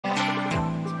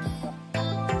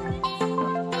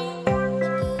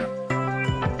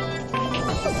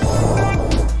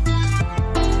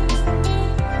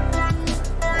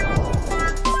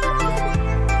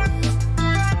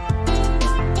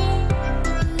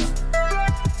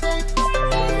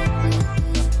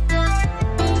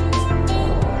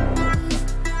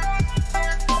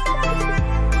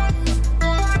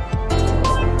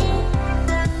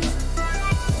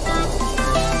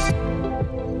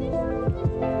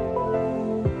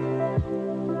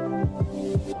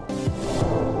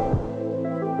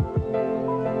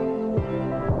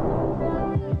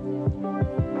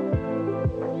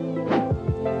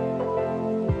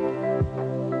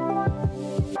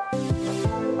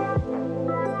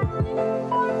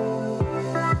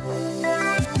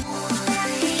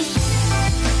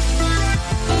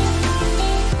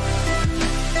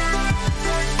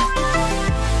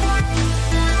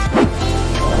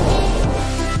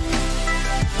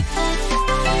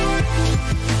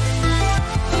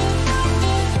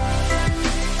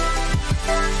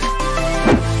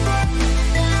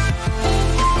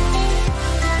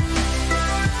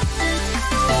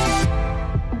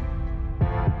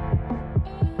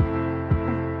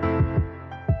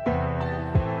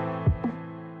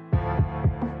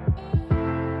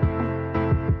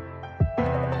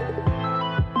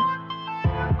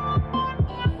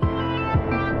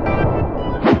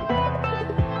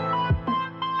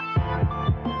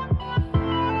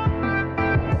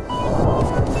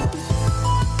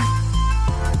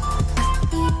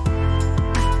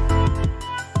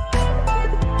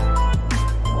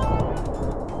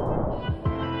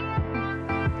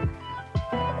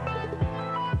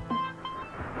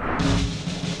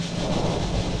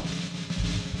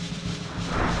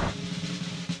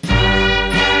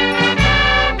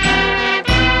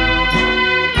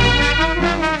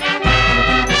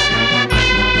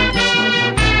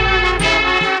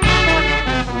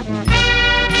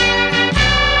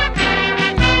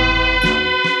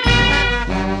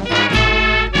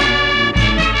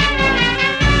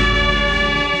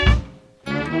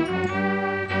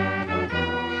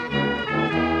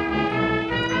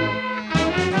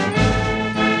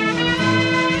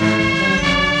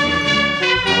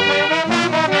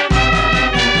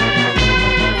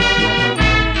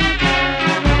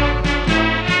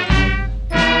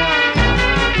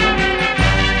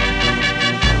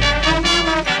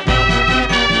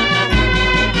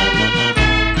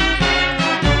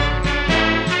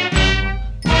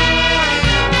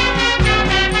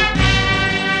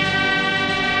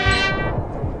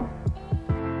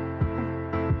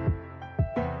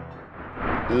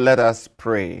Let us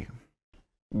pray.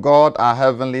 God, our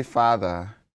Heavenly Father,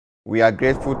 we are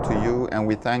grateful to you and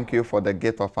we thank you for the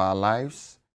gift of our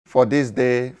lives, for this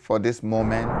day, for this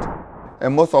moment,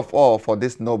 and most of all for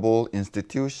this noble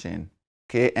institution,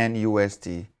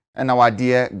 KNUST, and our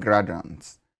dear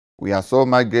graduates. We are so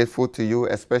much grateful to you,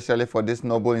 especially for this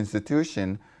noble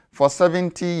institution, for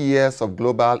 70 years of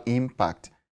global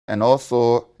impact and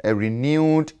also a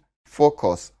renewed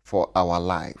focus for our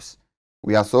lives.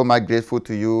 We are so much grateful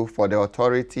to you for the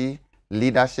authority,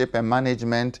 leadership and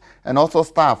management, and also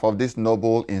staff of this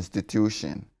noble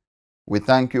institution. We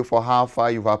thank you for how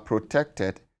far you have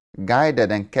protected,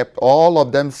 guided, and kept all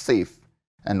of them safe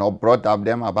and brought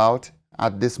them about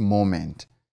at this moment.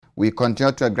 We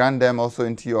continue to grant them also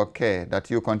into your care,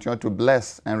 that you continue to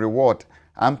bless and reward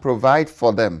and provide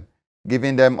for them,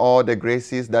 giving them all the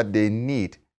graces that they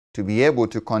need to be able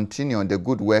to continue the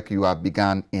good work you have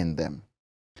begun in them.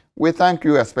 We thank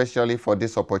you especially for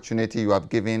this opportunity you have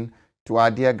given to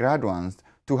our dear graduates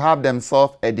to have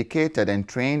themselves educated and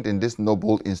trained in this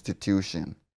noble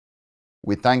institution.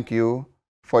 We thank you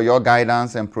for your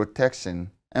guidance and protection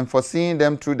and for seeing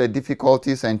them through the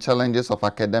difficulties and challenges of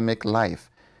academic life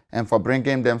and for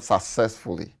bringing them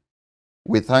successfully.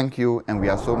 We thank you and we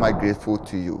are so much grateful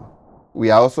to you. We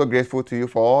are also grateful to you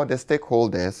for all the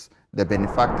stakeholders, the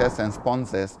benefactors and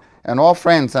sponsors, and all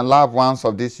friends and loved ones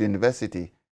of this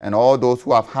university, and all those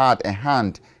who have had a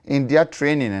hand in their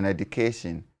training and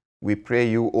education. We pray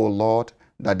you, O Lord,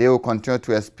 that they will continue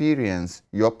to experience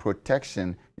your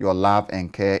protection, your love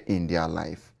and care in their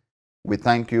life. We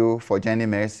thank you for journey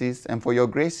mercies and for your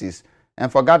graces,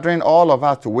 and for gathering all of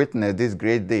us to witness this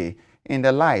great day in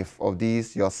the life of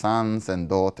these your sons and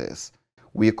daughters.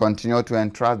 We continue to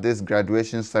entrust this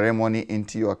graduation ceremony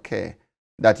into your care,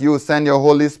 that you will send your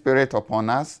Holy Spirit upon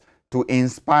us to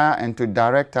inspire and to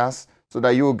direct us, so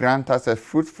that you will grant us a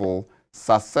fruitful,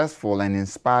 successful, and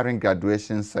inspiring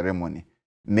graduation ceremony.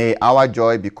 May our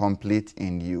joy be complete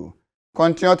in you.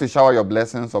 Continue to shower your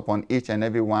blessings upon each and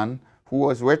every one who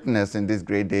was witness in this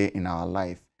great day in our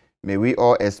life. May we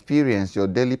all experience your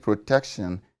daily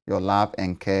protection, your love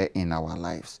and care in our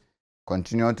lives.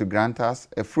 Continue to grant us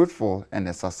a fruitful and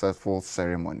a successful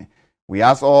ceremony. We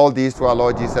ask all these to our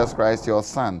Lord Jesus Christ, your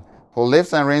Son, who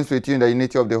lives and reigns with you in the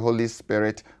unity of the Holy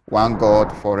Spirit, one God,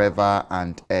 forever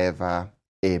and ever.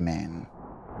 Amen.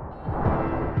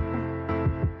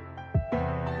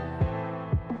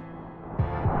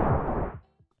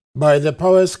 By the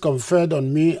powers conferred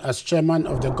on me as chairman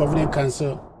of the Governing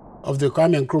Council of the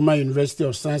Kwame Nkrumah University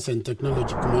of Science and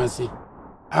Technology, Kumasi,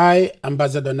 I,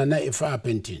 Ambassador Nana Ifa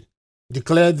Apentin,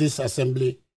 declare this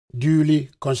assembly duly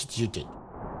constituted.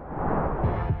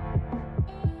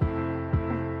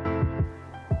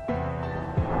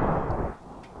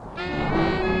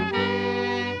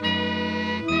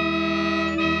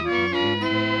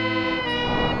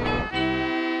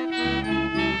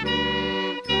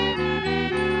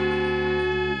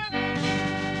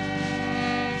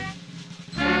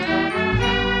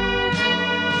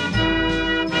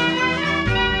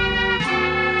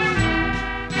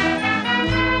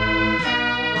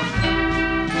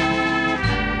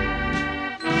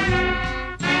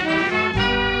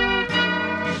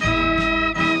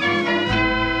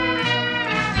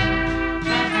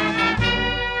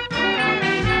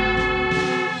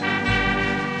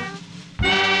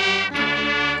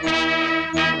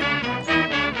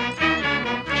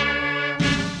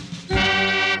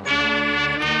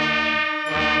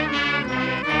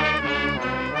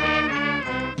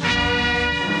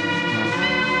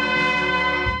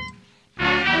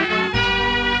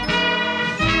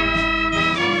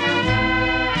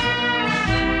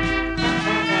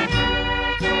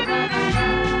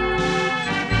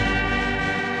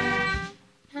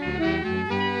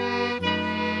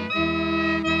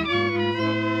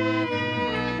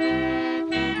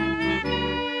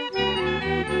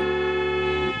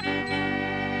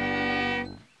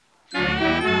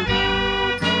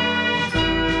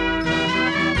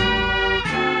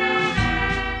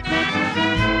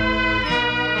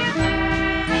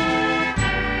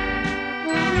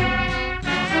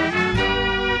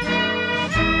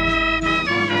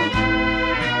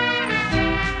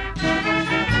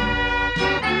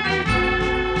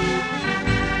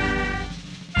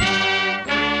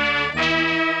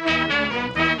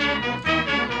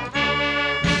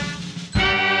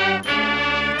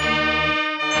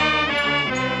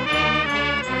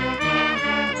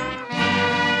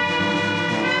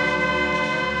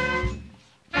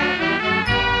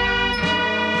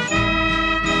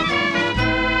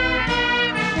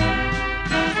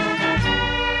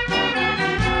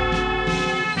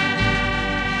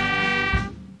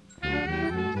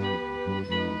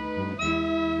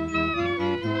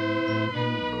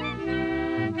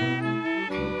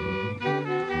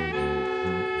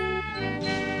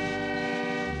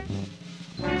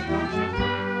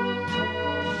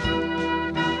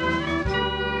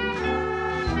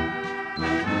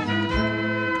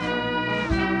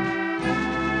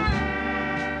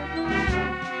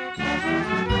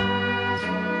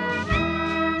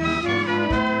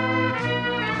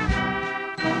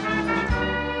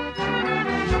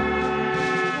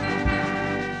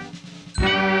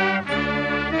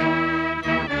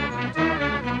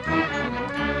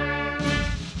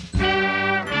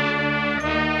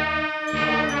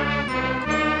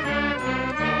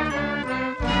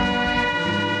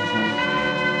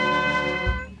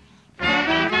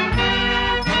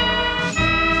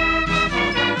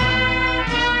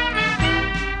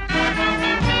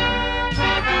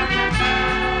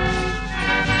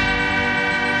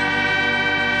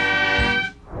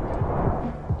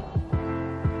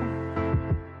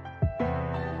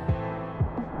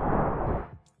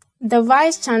 the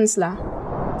Vice-Chancellor,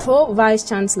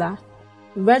 Pro-Vice-Chancellor,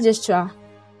 Registrar,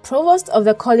 Provost of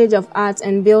the College of Arts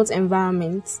and Built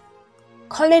Environment,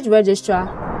 College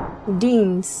Registrar,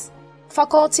 Deans,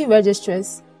 Faculty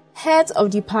Registrars, Heads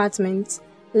of Departments,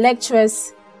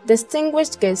 Lecturers,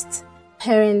 distinguished guests,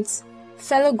 parents,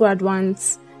 fellow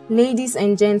graduates, ladies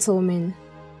and gentlemen.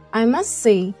 I must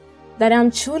say that I am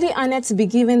truly honored to be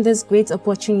given this great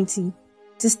opportunity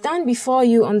to stand before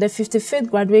you on the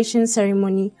 55th graduation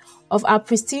ceremony of our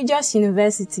prestigious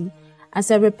university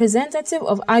as a representative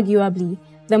of arguably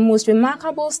the most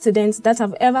remarkable students that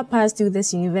have ever passed through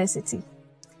this university.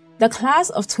 The class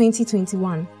of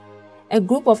 2021, a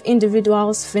group of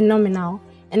individuals phenomenal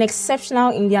and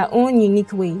exceptional in their own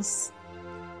unique ways.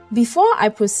 Before I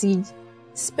proceed,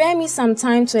 spare me some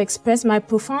time to express my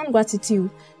profound gratitude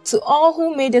to all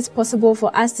who made it possible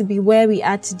for us to be where we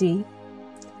are today.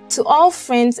 To all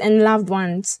friends and loved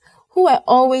ones who were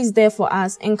always there for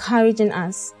us, encouraging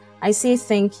us, I say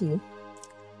thank you.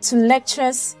 To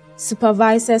lecturers,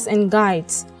 supervisors and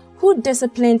guides who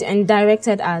disciplined and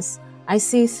directed us, I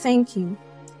say thank you.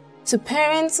 To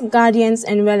parents, guardians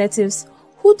and relatives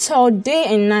who toiled day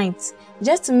and night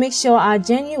just to make sure our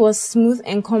journey was smooth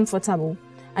and comfortable,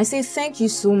 I say thank you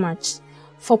so much.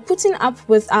 For putting up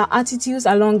with our attitudes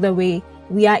along the way,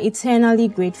 we are eternally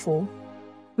grateful.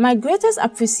 My greatest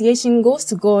appreciation goes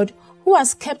to God who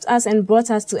has kept us and brought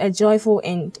us to a joyful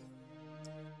end.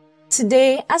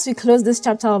 Today, as we close this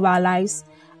chapter of our lives,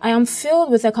 I am filled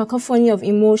with a cacophony of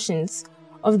emotions,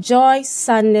 of joy,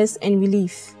 sadness, and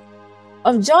relief.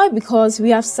 Of joy because we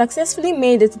have successfully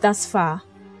made it thus far.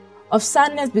 Of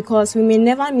sadness because we may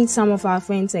never meet some of our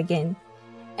friends again.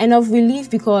 And of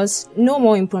relief because no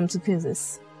more impromptu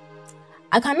quizzes.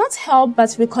 I cannot help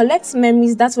but recollect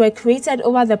memories that were created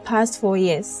over the past 4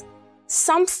 years.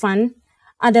 Some fun,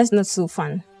 others not so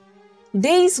fun.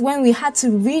 Days when we had to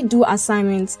redo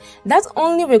assignments that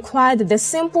only required the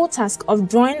simple task of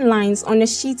drawing lines on a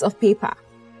sheet of paper.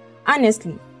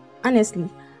 Honestly,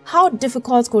 how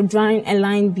difficult could drawing a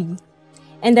line be?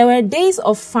 And there were days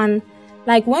of fun,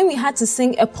 like when we had to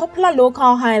sing a popular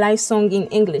local high life song in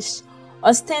English,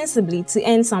 ostensibly to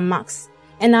earn some marks,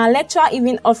 and our lecturer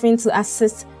even offering to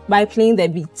assist by playing the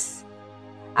beats.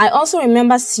 I also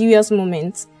remember serious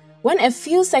moments when a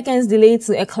few seconds delay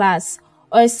to a class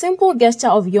or a simple gesture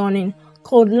of yawning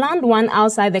could land one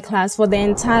outside the class for the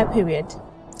entire period.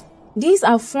 These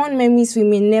are fond memories we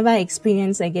may never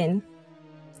experience again.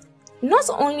 Not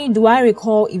only do I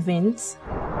recall events,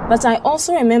 but I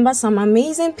also remember some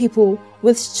amazing people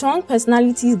with strong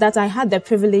personalities that I had the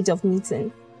privilege of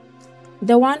meeting.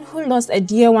 The one who lost a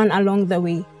dear one along the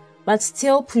way, but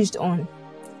still pushed on.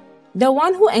 The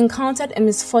one who encountered a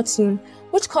misfortune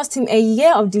which cost him a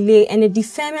year of delay and a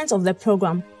deferment of the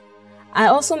program. I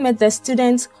also met the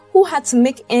student who had to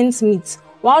make ends meet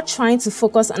while trying to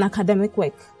focus on academic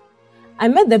work. I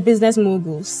met the business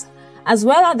moguls, as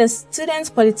well as the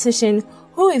student politician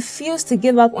who refused to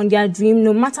give up on their dream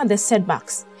no matter the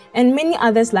setbacks, and many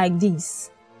others like these.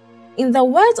 In the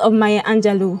words of Maya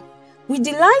Angelou, we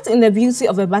delight in the beauty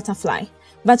of a butterfly,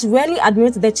 but rarely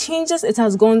admit the changes it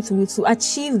has gone through to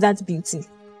achieve that beauty.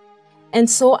 And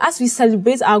so, as we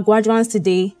celebrate our graduates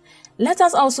today, let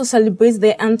us also celebrate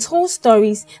the untold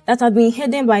stories that have been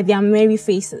hidden by their merry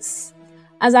faces.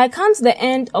 As I come to the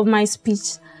end of my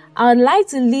speech, I would like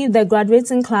to leave the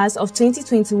graduating class of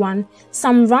 2021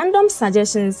 some random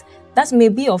suggestions that may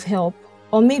be of help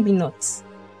or maybe not.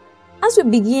 As we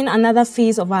begin another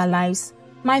phase of our lives,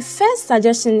 my first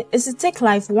suggestion is to take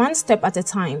life one step at a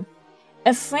time.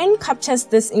 A friend captures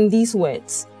this in these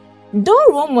words: though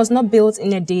Rome was not built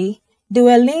in a day, they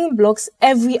were laying blocks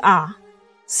every hour.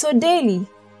 So daily,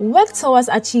 work towards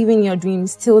achieving your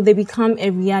dreams till they become a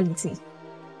reality.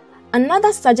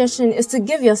 Another suggestion is to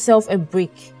give yourself a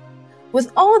break.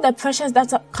 With all the pressures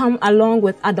that come along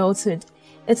with adulthood,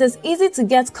 it is easy to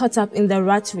get caught up in the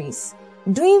rat race,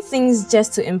 doing things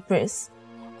just to impress.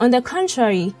 On the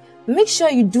contrary, make sure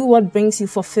you do what brings you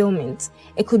fulfillment.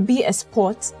 It could be a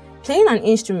sport, playing an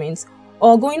instrument,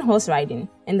 or going horse riding,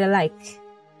 and the like.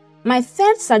 My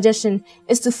third suggestion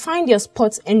is to find your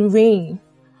spot and reign.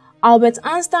 Albert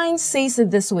Einstein says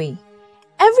it this way: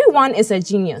 everyone is a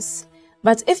genius,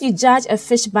 but if you judge a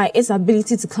fish by its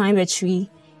ability to climb a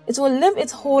tree, it will live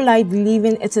its whole life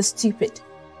believing it is stupid.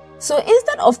 So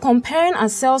instead of comparing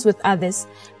ourselves with others,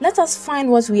 let us find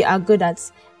what we are good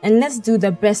at and let's do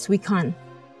the best we can.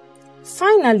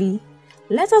 Finally,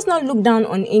 let us not look down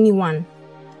on anyone.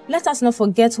 Let us not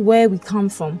forget where we come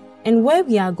from and where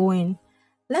we are going.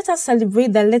 Let us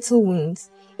celebrate the little wins,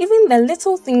 even the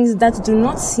little things that do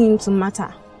not seem to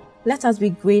matter. Let us be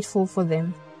grateful for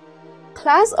them.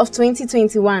 Class of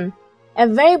 2021, A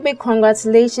very big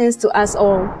congratulations to us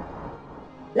all.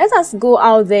 Let us go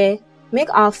out there,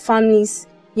 make our families,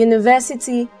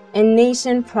 university, and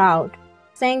nation proud.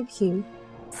 Thank you.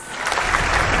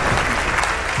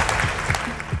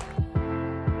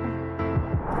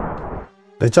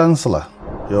 The Chancellor,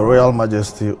 Your Royal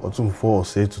Majesty Otumfuo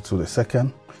Osei Tutu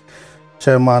II,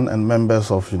 Chairman and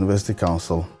members of University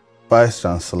Council, Vice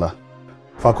Chancellor,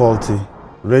 Faculty,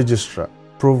 Registrar,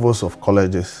 Provost of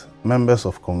Colleges, members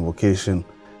of Convocation,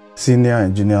 Senior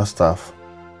and Junior Staff,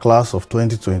 Class of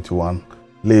 2021,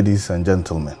 ladies and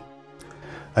gentlemen.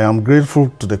 I am grateful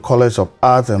to the College of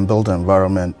Art and Built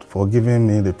Environment for giving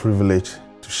me the privilege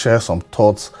to share some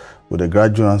thoughts with the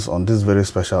graduates on this very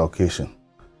special occasion.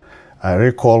 I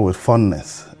recall with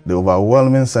fondness the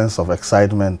overwhelming sense of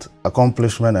excitement,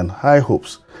 accomplishment, and high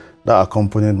hopes that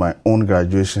accompanied my own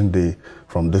graduation day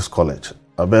from this college,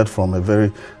 albeit from a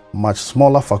very much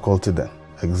smaller faculty then,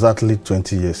 exactly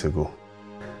 20 years ago.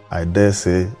 I dare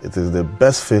say it is the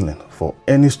best feeling for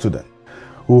any student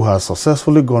who has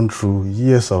successfully gone through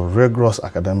years of rigorous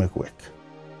academic work.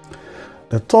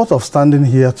 The thought of standing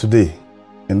here today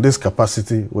in this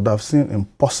capacity would have seemed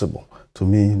impossible to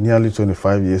me nearly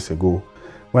 25 years ago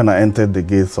when I entered the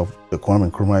gates of the Kwame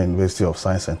Nkrumah University of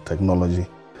Science and Technology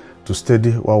to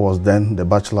study what was then the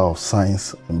Bachelor of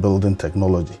Science in Building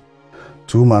Technology,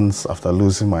 2 months after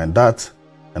losing my dad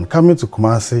and coming to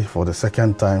Kumasi for the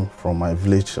second time from my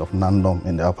village of Nandom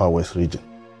in the Upper West region.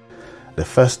 The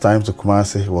first time to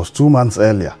Kumasi was 2 months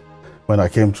earlier when I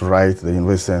came to write the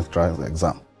university entrance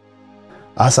exam.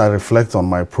 As I reflect on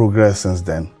my progress since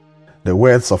then, the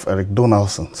words of Eric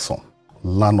Donaldson's song,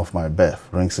 Land of My Birth,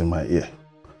 rings in my ear.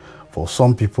 For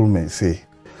some people may say,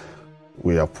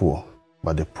 we are poor,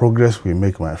 but the progress we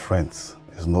make, my friends,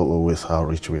 is not always how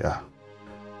rich we are.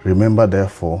 Remember,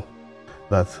 therefore,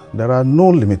 that there are no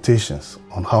limitations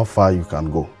on how far you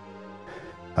can go.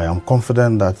 I am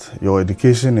confident that your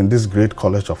education in this great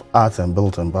College of Art and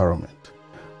Built Environment,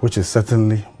 which is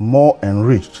certainly more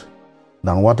enriched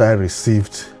than what I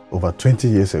received over 20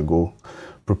 years ago,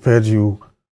 prepared you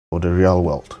for the real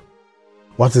world.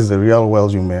 What is the real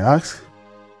world, you may ask?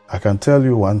 I can tell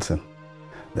you one thing.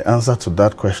 The answer to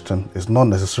that question is not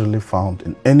necessarily found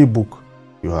in any book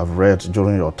you have read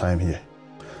during your time here.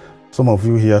 Some of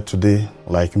you here today,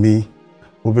 like me,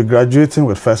 will be graduating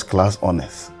with first-class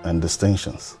honors and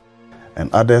distinctions,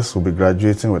 and others will be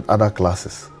graduating with other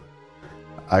classes.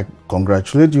 I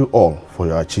congratulate you all for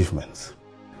your achievements.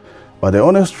 But the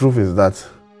honest truth is that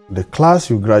the class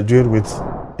you graduate with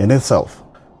in itself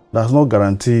does not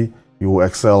guarantee you will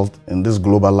excel in this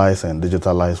globalized and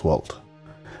digitalized world.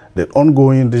 The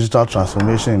ongoing digital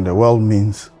transformation in the world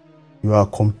means you are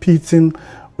competing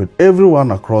with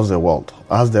everyone across the world,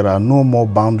 as there are no more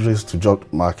boundaries to job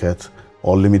market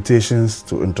or limitations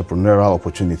to entrepreneurial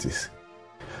opportunities.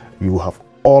 You have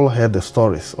all heard the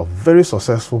stories of very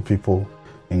successful people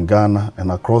in Ghana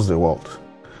and across the world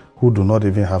who do not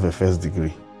even have a first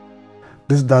degree.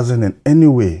 This doesn't in any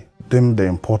way dim the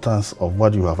importance of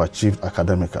what you have achieved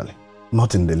academically,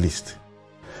 not in the least.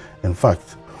 In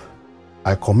fact,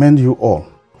 I commend you all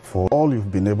for all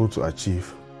you've been able to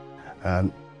achieve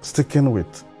and sticking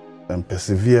with and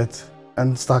persevered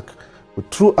and stuck with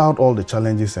throughout all the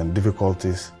challenges and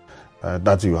difficulties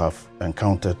that you have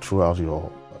encountered throughout your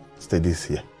studies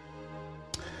here.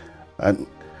 And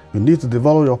you need to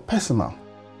develop your personal,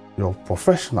 your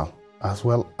professional, as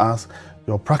well as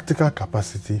your practical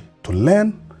capacity to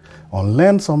learn,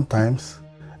 unlearn sometimes,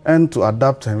 and to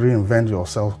adapt and reinvent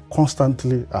yourself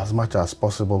constantly as much as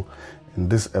possible in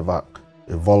this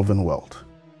ever-evolving world.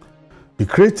 Be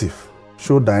creative,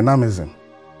 show dynamism,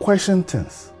 question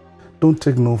things, don't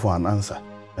take no for an answer,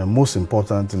 and most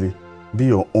importantly, be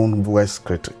your own worst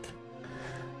critic.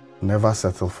 Never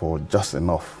settle for just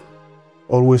enough.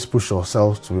 Always push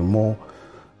yourself to be more.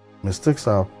 Mistakes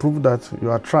are proof that you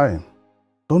are trying.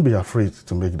 Don't be afraid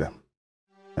to make them.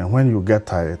 And when you get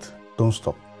tired, don't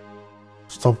stop.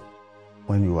 Stop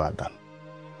when you are done.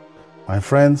 My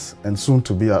friends and soon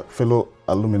to be fellow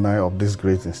alumni of this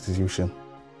great institution,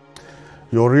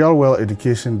 your real world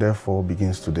education therefore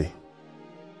begins today.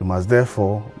 You must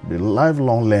therefore be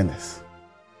lifelong learners,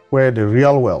 where the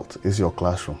real world is your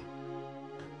classroom.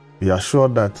 Be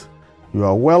assured that you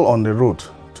are well on the road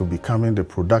to becoming the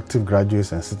productive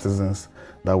graduates and citizens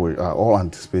that we are all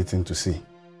anticipating to see.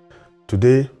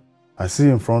 Today, I see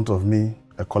in front of me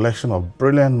a collection of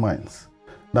brilliant minds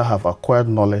that have acquired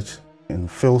knowledge in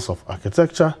fields of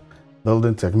architecture,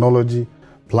 building technology,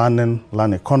 planning,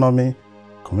 land economy,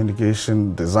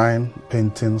 communication, design,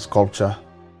 painting, sculpture,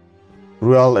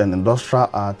 rural and industrial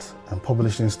art, and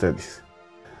publishing studies.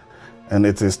 And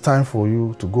it is time for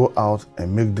you to go out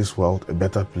and make this world a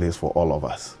better place for all of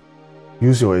us.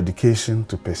 Use your education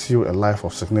to pursue a life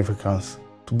of significance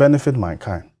to benefit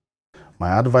mankind.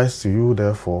 My advice to you,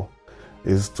 therefore,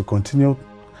 is to continue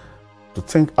to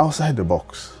think outside the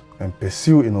box and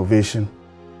pursue innovation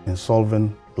in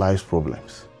solving life's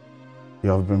problems.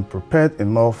 You have been prepared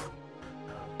enough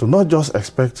to not just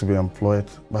expect to be employed,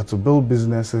 but to build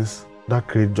businesses that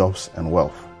create jobs and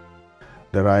wealth.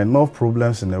 There are enough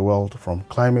problems in the world, from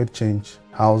climate change,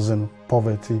 housing,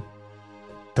 poverty,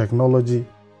 technology,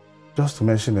 just to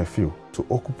mention a few, to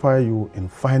occupy you in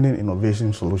finding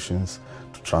innovation solutions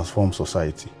to transform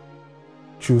society.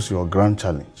 Choose your grand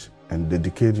challenge and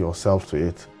dedicate yourself to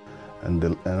it and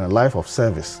a life of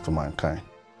service to mankind.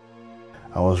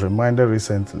 I was reminded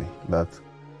recently that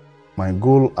my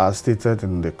goal, as stated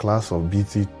in the class of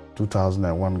BT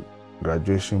 2001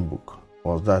 graduation book,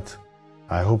 was that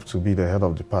I hope to be the head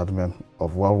of department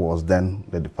of what was then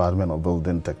the Department of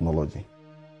Building Technology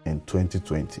in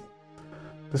 2020.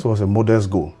 This was a modest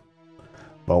goal,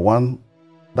 but one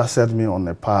that set me on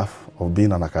a path of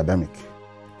being an academic.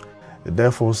 It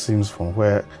therefore seems from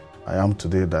where I am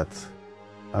today that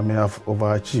I may have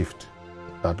overachieved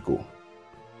that goal.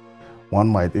 One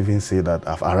might even say that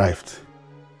I've arrived.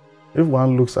 If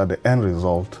one looks at the end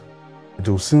result, it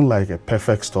will seem like a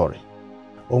perfect story,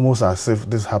 almost as if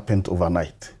this happened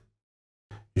overnight.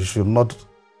 You should not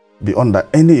be under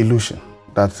any illusion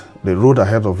that the road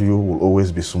ahead of you will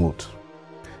always be smooth.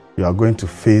 You are going to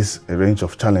face a range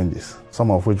of challenges,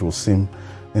 some of which will seem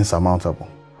insurmountable.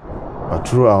 But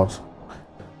throughout,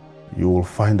 you will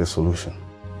find a solution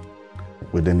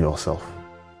within yourself.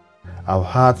 I've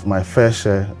had my fair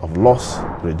share of loss,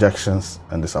 rejections,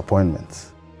 and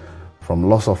disappointments. From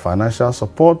loss of financial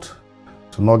support,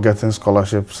 to not getting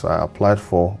scholarships I applied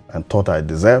for and thought I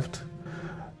deserved,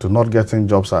 to not getting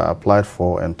jobs I applied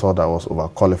for and thought I was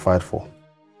overqualified for.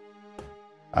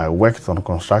 I worked on a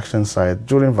construction site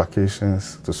during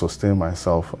vacations to sustain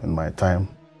myself in my time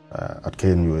at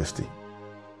KNUST.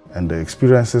 And the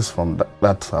experiences from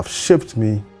that have shaped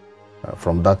me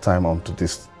from that time on to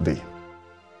this day.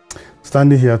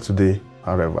 Standing here today,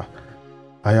 however,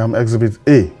 I am Exhibit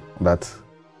A that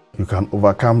you can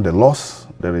overcome the loss,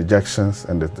 the rejections,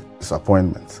 and the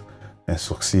disappointments and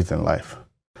succeed in life.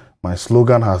 My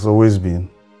slogan has always been,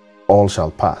 all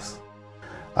shall pass.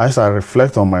 As I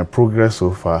reflect on my progress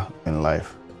so far in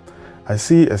life, I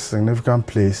see a significant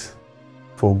place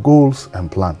for goals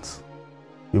and plans.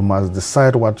 You must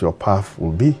decide what your path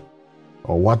will be,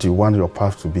 or what you want your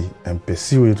path to be, and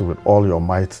pursue it with all your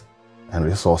might and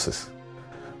resources.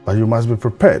 But you must be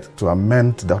prepared to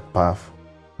amend that path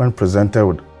when presented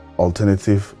with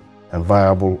alternative and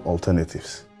viable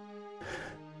alternatives.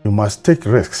 You must take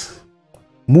risks,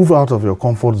 move out of your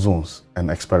comfort zones, and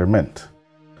experiment.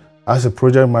 As a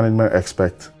project management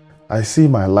expert, I see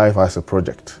my life as a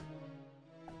project,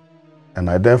 and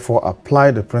I therefore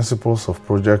apply the principles of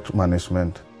project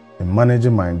management in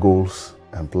managing my goals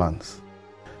and plans.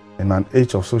 In an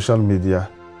age of social media,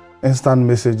 instant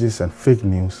messages, and fake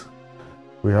news,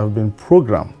 we have been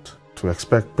programmed to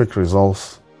expect quick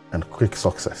results and quick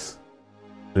success.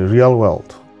 The real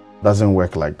world doesn't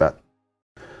work like that.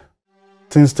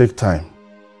 Things take time,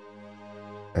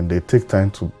 and they take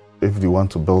time if you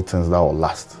want to build things that will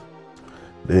last.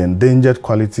 The endangered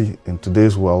quality in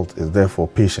today's world is therefore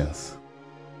patience.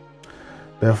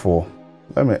 Therefore,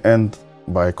 let me end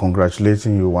by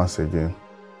congratulating you once again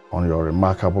on your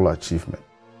remarkable achievement.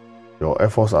 Your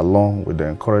efforts, along with the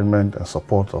encouragement and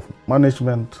support of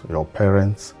management, your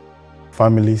parents,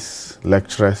 families,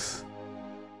 lecturers,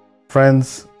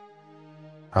 friends,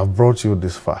 have brought you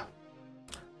this far.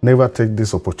 Never take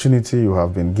this opportunity you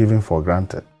have been given for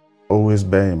granted. Always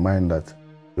bear in mind that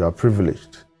you are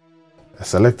privileged, a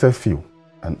selected few,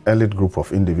 an elite group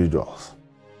of individuals.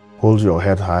 Hold your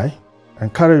head high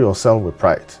and carry yourself with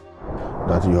pride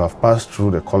that you have passed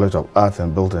through the College of Art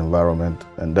and Built Environment,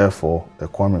 and therefore the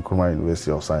Kwame Nkrumah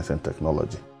University of Science and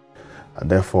Technology. I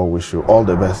therefore wish you all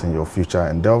the best in your future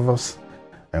endeavors,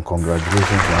 and congratulations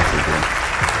once again.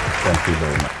 Thank you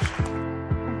very much.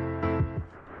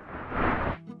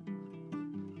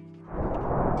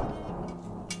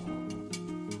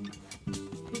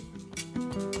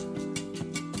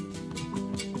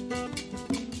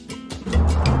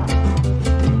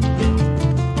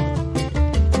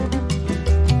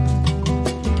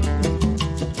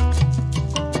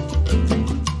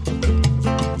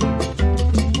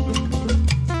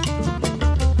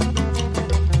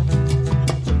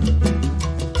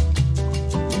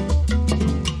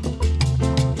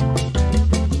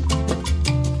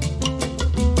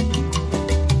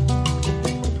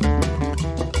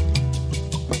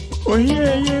 Oh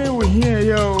yeah, we hear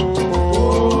yo.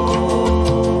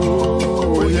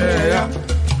 Oh yeah.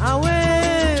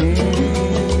 Away.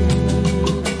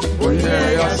 Oh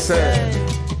yeah, say.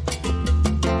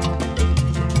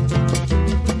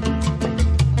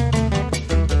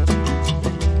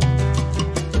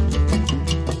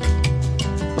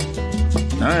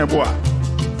 Nah, boy.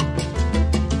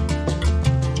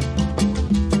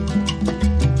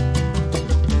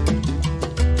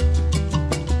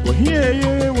 We hear yo.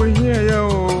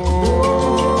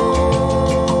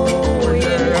 Oh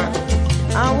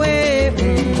yeah. Away.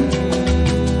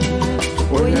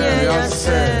 Oh yeah,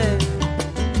 say.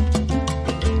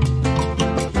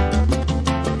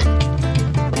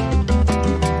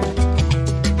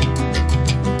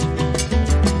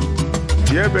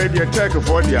 Yeah, baby, attack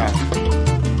for the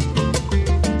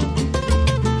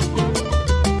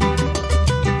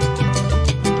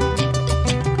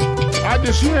I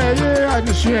just hear you. I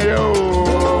just hear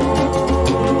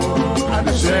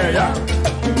ya.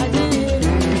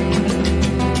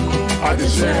 I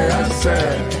just hear ya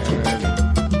say.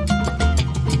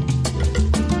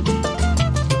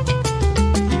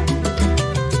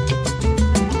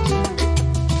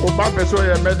 Oh, Papa, so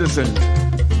your medicine.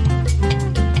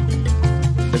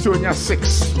 It's only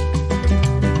 6.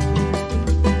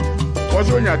 What's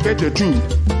on your 32?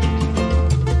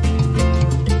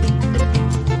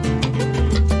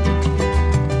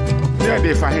 Yeah,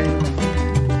 they find.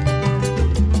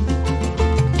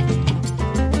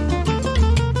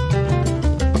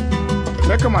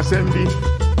 Like my assembly,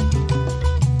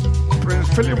 Prince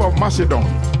Philip of Macedon,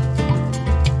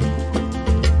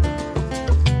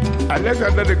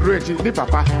 Alexander the Great, the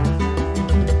Papa.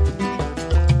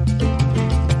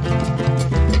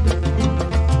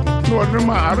 No,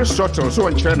 remember Aristotle, so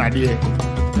in China, dear.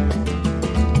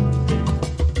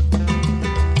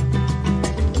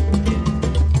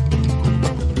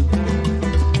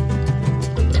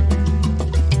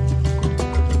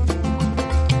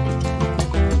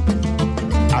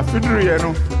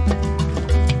 Fidriano.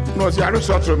 No, see,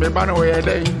 Aristotle, me banner way a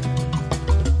day.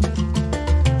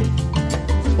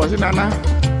 Was it Nana?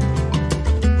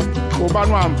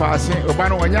 Obano, I'm passing,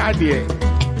 Obano, one idea.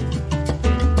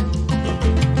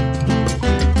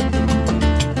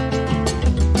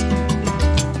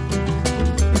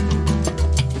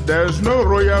 There is no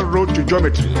royal road to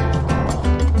geometry.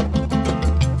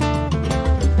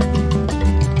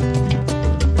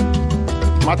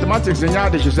 Mathematics in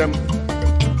Yadishism.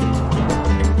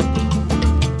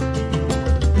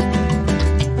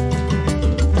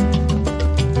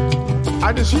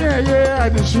 I just hear you. I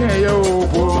just hear you.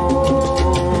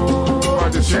 I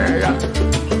just hear ya.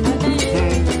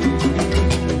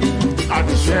 I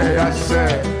just hear ya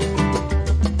say.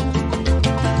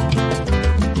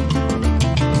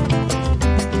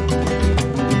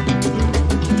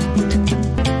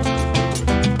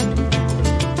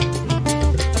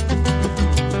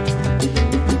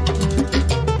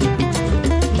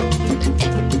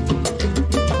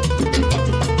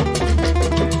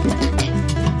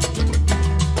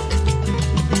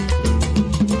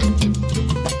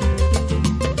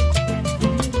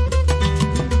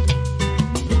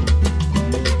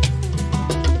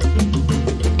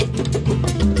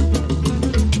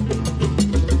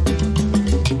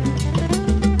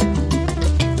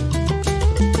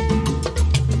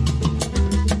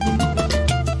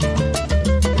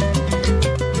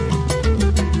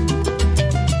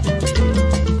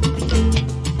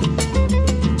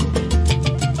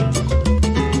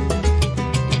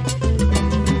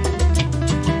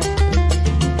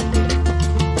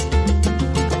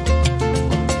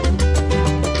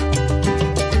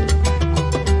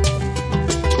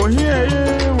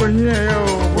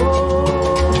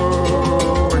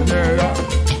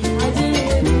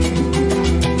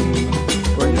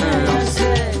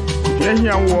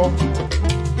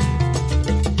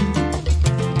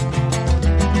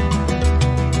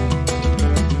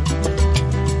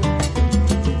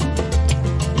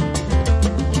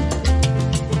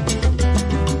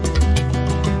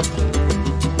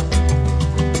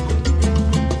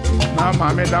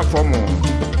 I made that for more.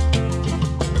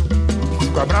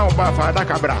 Cabra or Bafada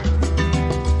Cabra.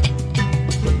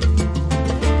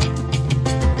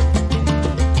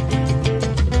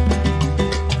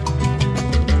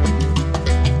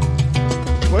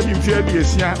 What you fear be a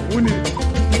sia, Uni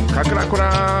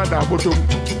Kakrakura, da Bottom,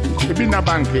 the Bina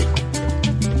Banke.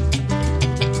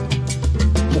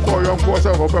 Call your course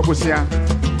of Opabusia.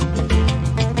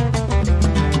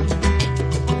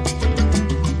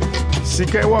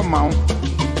 Sike one mount.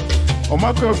 O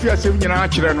mako fia se nyina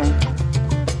akire no.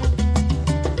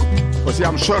 O say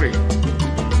I'm sorry.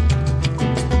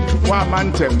 Wa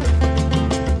mantem.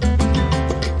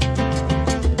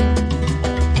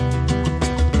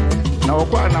 na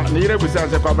okwa na yire bisa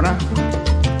se kwabna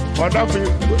oda fi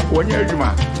wonye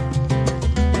adwuma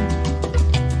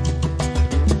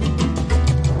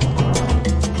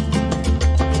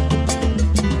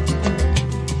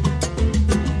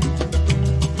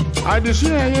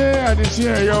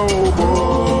adisia yo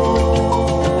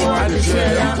bo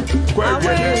adisia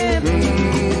kwagye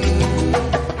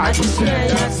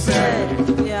adisia say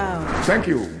yeah. Thank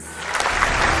you.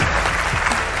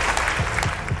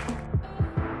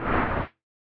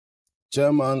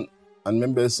 Chairman and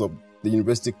members of the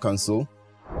University Council,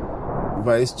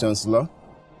 Vice Chancellor,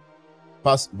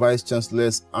 past Vice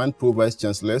Chancellors and Pro-Vice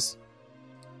Chancellors,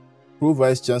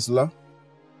 Pro-Vice Chancellor,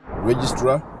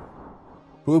 Registrar,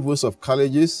 Provosts of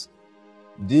colleges,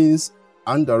 Deans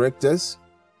and Directors,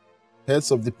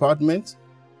 Heads of Department,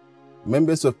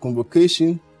 Members of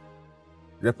Convocation,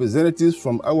 representatives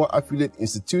from our affiliate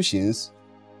institutions,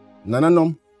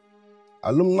 Nananom,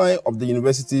 alumni of the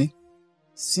university,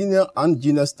 senior and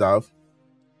junior staff,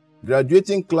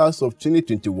 graduating class of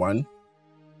 2021,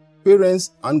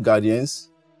 parents and guardians,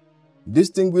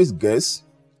 distinguished guests,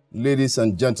 ladies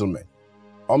and gentlemen.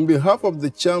 On behalf of the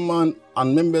chairman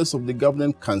and members of the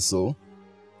Governing Council,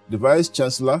 the Vice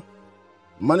Chancellor,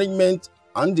 management,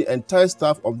 and the entire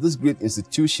staff of this great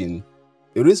institution,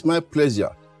 it is my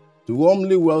pleasure to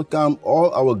warmly welcome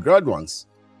all our graduates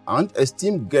and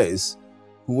esteemed guests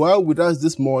who are with us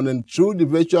this morning through the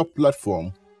virtual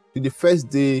platform to the first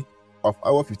day of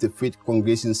our 55th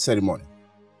congregation ceremony.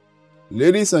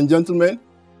 Ladies and gentlemen,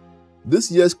 this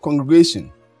year's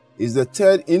congregation is the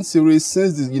third in series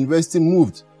since the university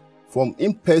moved from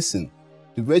in-person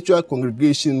to virtual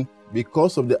congregation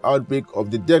because of the outbreak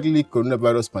of the deadly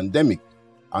coronavirus pandemic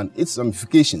and its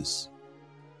ramifications.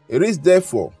 It is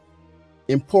therefore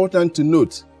important to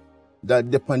note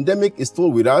that the pandemic is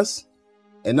still with us,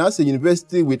 and as a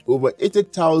university with over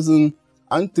 80,000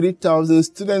 and 3,000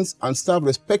 students and staff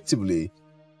respectively,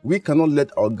 we cannot let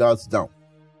our guards down.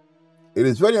 It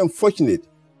is very unfortunate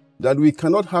that we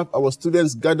cannot have our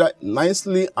students gather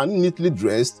nicely and neatly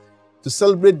dressed to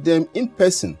celebrate them in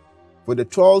person for the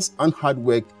toils and hard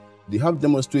work they have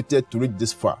demonstrated to reach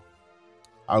this far.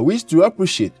 I wish to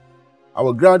appreciate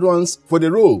our graduates for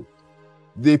the role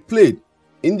they played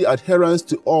in the adherence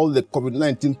to all the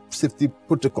COVID-19 safety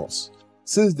protocols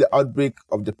since the outbreak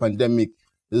of the pandemic,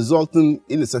 resulting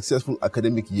in a successful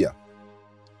academic year.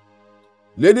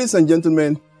 Ladies and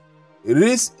gentlemen, it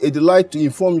is a delight to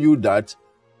inform you that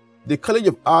the College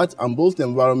of Art and Built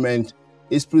Environment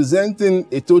is presenting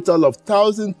a total of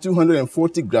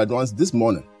 1,240 graduates this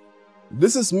morning.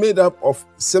 This is made up of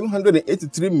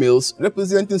 783 males,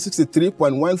 representing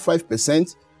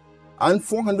 63.15%, and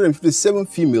 457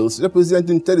 females,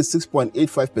 representing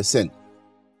 36.85%.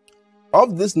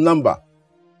 Of this number,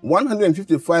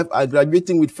 155 are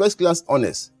graduating with first-class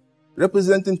honors,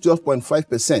 representing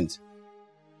 12.5%.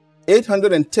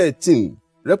 813,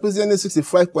 representing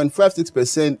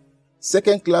 65.56%,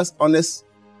 second-class honors,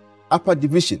 upper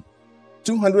division.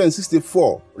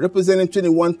 264, representing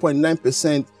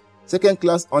 21.9%,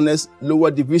 second-class honors,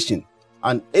 lower division.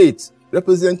 And 8,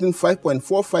 representing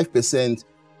 5.45%,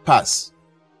 pass.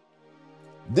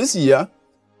 This year,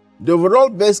 the overall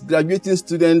best graduating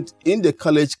student in the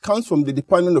college comes from the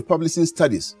Department of Publishing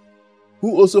Studies,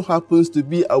 who also happens to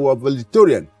be our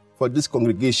valedictorian for this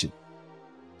congregation.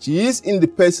 She is in the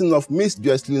person of Miss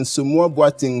Jocelyn Somoa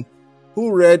Boating,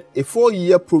 who read a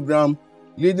 4-year program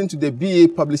leading to the BA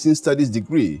Publishing Studies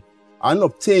degree and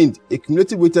obtained a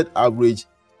cumulative weighted average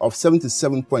of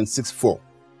 77.64.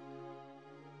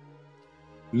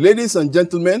 Ladies and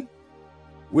gentlemen,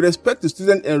 with respect to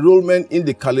student enrollment in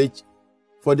the college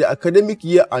for the academic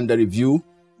year under review,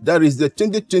 that is the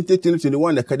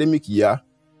 2020-2021 academic year,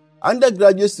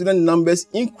 undergraduate student numbers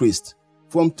increased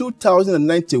from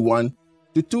 2,091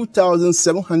 to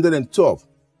 2,712,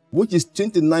 which is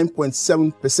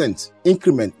 29.7%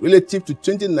 increment relative to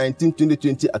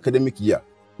 2019-2020 academic year.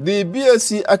 The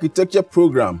BSc Architecture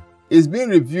program is being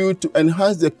reviewed to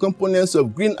enhance the components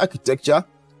of green architecture,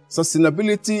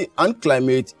 sustainability, and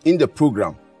climate in the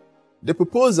program. The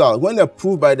proposal, when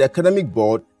approved by the academic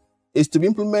board, is to be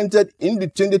implemented in the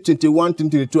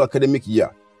 2021-2022 academic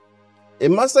year. A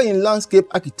Master in Landscape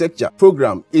Architecture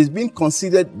program is being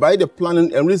considered by the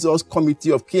Planning and Resource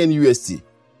Committee of KNUST.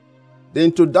 The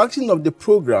introduction of the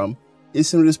program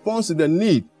is in response to the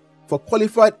need for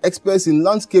qualified experts in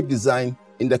landscape design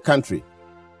in the country.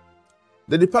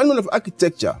 The Department of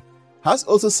Architecture has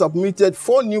also submitted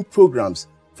 4 new programs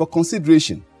for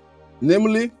consideration,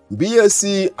 namely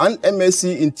BSc and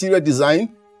MSc Interior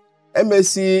Design,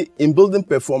 MSc in Building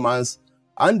Performance,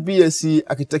 and BSc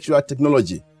Architectural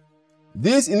Technology.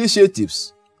 These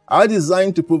initiatives are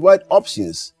designed to provide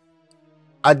options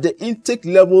at the intake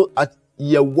level at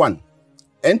year 1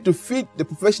 and to feed the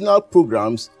professional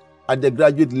programs at the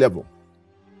graduate level.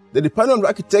 The Department of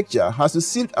Architecture has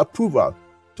received approval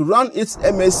to run its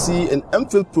MSc and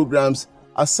MPhil programs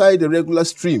aside the regular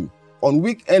stream on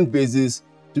weekend basis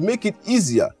to make it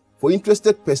easier for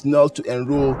interested personnel to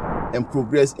enroll and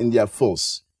progress in their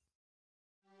fields.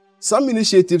 Some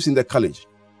initiatives in the college.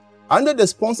 Under the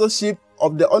sponsorship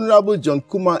of the Honorable John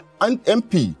Kuma and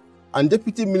MP and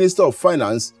Deputy Minister of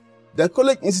Finance, the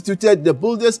college instituted the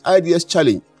Builders Ideas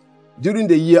Challenge during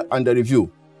the year under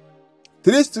review.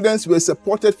 3 students were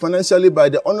supported financially by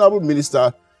the Honorable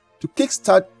Minister to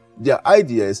kickstart their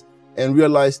ideas and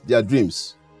realize their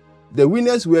dreams. The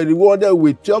winners were rewarded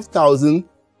with 12,000,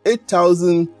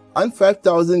 8,000, and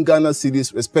 5,000 Ghana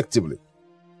cedis respectively.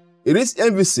 It is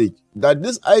envisaged that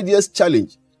this Ideas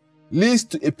Challenge leads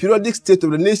to a periodic State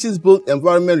of the Nation's Built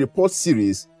Environment Report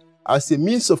series as a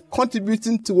means of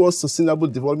contributing towards sustainable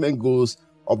development goals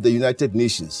of the United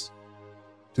Nations.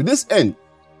 To this end,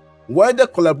 wider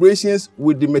collaborations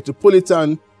with the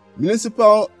metropolitan,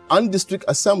 municipal, and district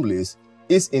assemblies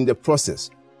is in the process.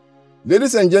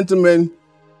 Ladies and gentlemen,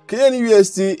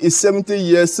 KNUST is 70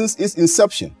 years since its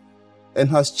inception and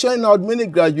has churned out many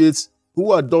graduates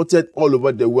who are dotted all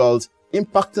over the world,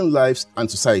 impacting lives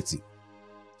and society.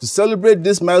 To celebrate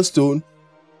this milestone,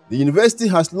 the university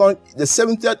has launched the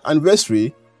 70th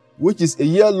anniversary, which is a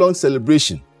year-long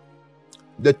celebration.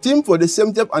 The theme for the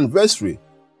 70th anniversary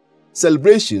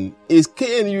celebration is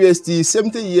KNUST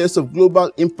 70 Years of Global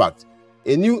Impact,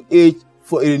 a new age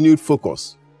for a renewed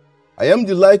focus. I am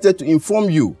delighted to inform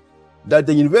you that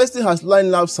the university has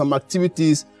lined up some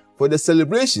activities for the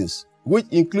celebrations, which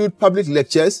include public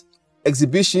lectures,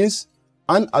 exhibitions,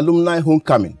 and alumni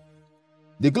homecoming.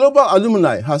 The Global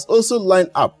Alumni has also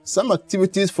lined up some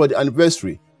activities for the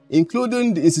anniversary,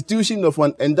 including the institution of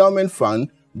an endowment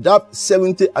fund dubbed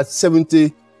 70 at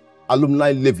 70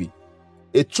 Alumni Levy,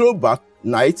 a throwback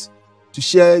night to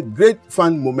share great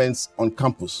fun moments on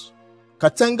campus,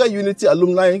 Katanga Unity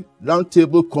Alumni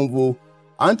Roundtable Convo,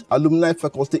 and alumni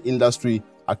faculty industry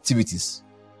activities.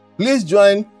 Please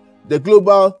join the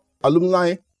Global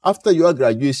Alumni after your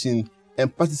graduation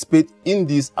and participate in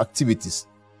these activities.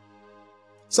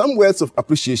 Some words of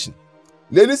appreciation.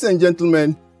 Ladies and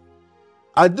gentlemen,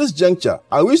 at this juncture,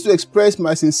 I wish to express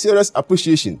my sincerest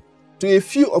appreciation to a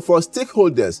few of our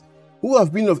stakeholders who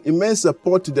have been of immense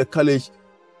support to the college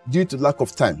due to lack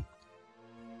of time.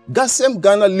 GASEM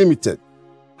Ghana Limited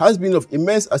has been of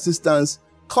immense assistance,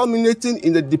 culminating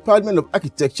in the Department of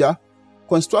Architecture,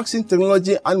 Construction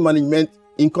Technology and Management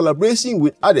in collaboration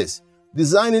with others,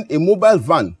 designing a mobile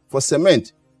van for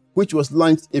cement, which was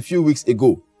launched a few weeks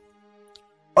ago.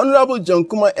 Honorable John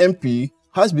Kuma MP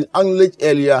has been acknowledged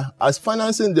earlier as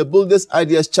financing the Builders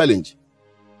Ideas Challenge.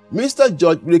 Mr.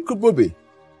 George Rekubobe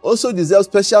also deserves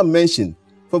special mention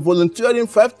for volunteering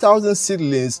 5,000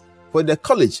 seedlings for the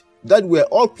college that were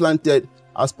all planted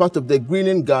as part of the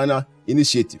Greening Ghana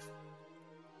initiative.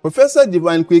 Professor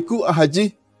Divine Kweku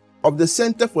Ahaji of the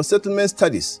Center for Settlement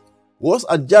Studies was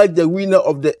adjudged the winner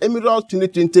of the Emerald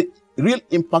 2020 Real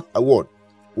Impact Award,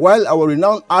 while our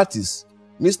renowned artist,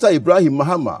 Mr. Ibrahim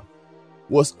Mahama,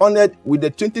 was honored with the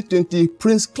 2020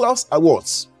 Prince Claus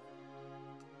Awards.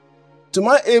 To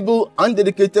my able and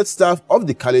dedicated staff of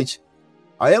the college,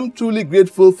 I am truly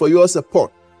grateful for your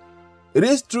support. It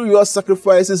is through your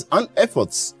sacrifices and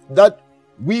efforts that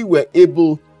we were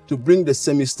able to bring the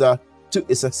semester to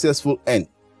a successful end.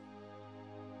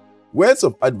 Words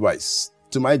of advice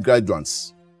to my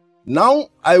graduates. Now,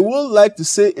 I would like to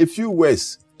say a few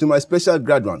words to my special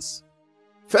graduates.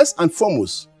 First and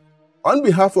foremost, on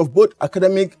behalf of both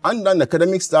academic and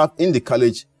non-academic staff in the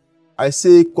college, I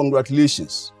say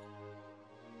congratulations.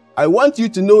 I want you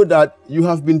to know that you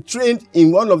have been trained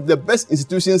in one of the best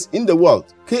institutions in the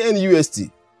world,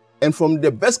 KNUST, and from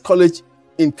the best college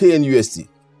in KNUST.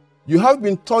 You have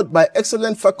been taught by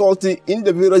excellent faculty in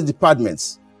the various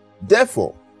departments.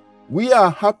 Therefore, we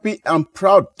are happy and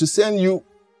proud to send you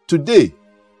today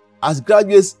as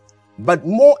graduates, but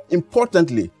more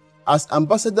importantly, as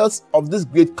ambassadors of this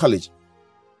great college.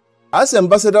 As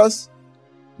ambassadors,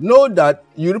 know that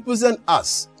you represent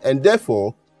us and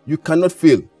therefore you cannot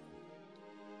fail.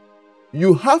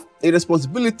 You have a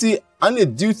responsibility and a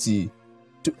duty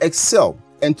to excel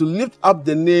and to lift up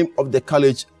the name of the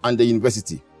college and the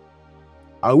university.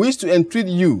 I wish to entreat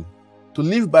you to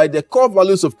live by the core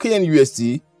values of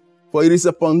KNUST, for it is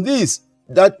upon these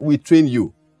that we train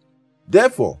you.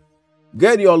 Therefore,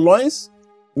 gird your loins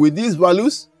with these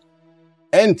values,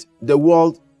 and the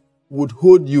world would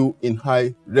hold you in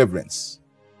high reverence.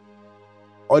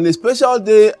 On a special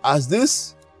day as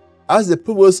this, as the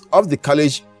provost of the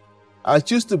college, I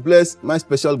choose to bless my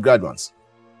special graduates.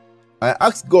 I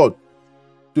ask God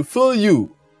to fill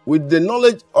you with the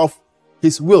knowledge of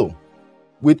His will,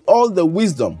 with all the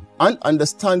wisdom and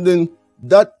understanding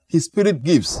that His Spirit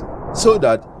gives, so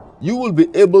that you will be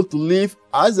able to live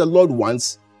as the Lord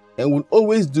wants and will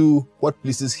always do what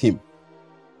pleases Him.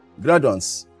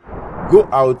 Graduates, go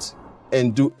out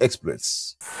and do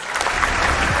exploits.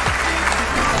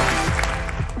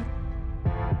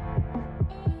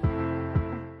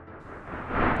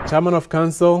 Chairman of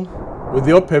Council, with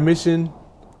your permission,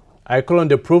 I call on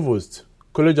the Provost,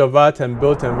 College of Art and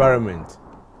Built Environment,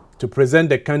 to present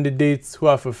the candidates who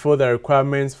have fulfilled the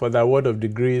requirements for the award of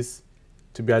degrees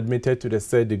to be admitted to the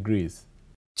said degrees.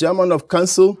 Chairman of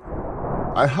Council,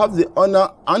 I have the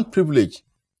honor and privilege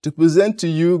to present to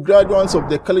you graduates of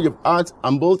the College of Art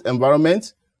and Built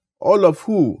Environment, all of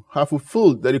who have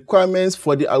fulfilled the requirements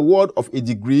for the award of a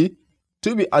degree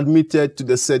to be admitted to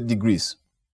the said degrees.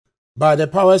 By the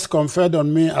powers conferred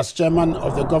on me as chairman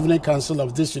of the governing council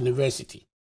of this university,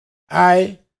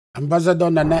 I,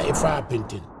 Ambassador Nana Ifa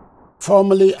Apentin,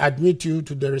 formally admit you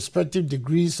to the respective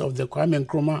degrees of the Kwame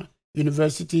Nkrumah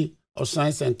University of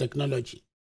Science and Technology,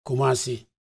 Kumasi.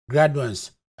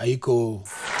 Graduates, Aiko.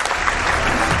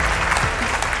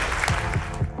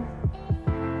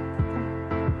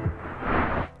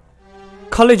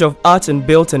 College of Art and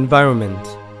Built Environment,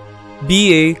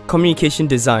 BA Communication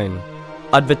Design,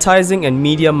 Advertising and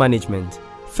Media Management,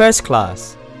 First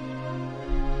Class.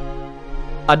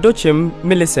 Adochim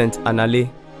Millicent Anale.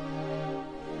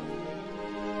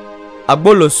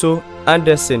 Aboloso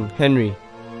Anderson Henry.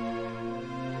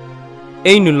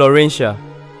 Einu Laurentia.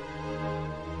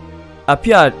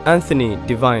 Appiad Anthony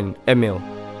Divine Emil.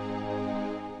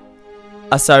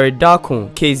 Asare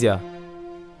Darkon Kezia.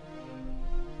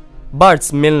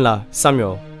 Bart's Minla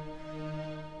Samuel.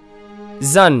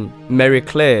 Zan Mary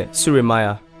Claire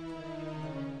Surimaya.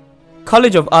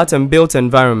 College of Art and Built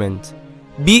Environment,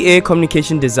 BA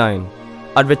Communication Design,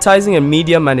 Advertising and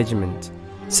Media Management,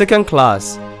 Second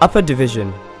Class, Upper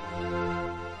Division.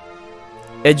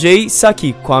 Ejay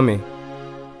Saki Kwame.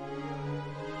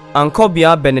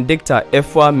 Ankobia Benedicta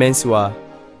Efwa Mensua.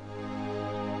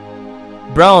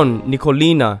 Brown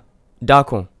Nicolina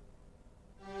Dakon.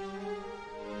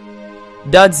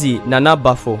 Dadzi Nana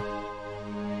Bafo.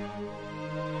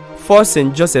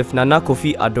 Forsen Joseph Nana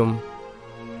Kofi Adom.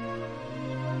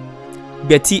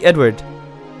 Betty Edward.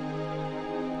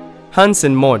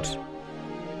 Hansen Maud.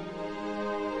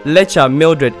 Lecha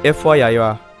Mildred Efwa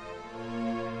Yaywa.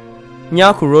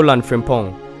 Nyaku Roland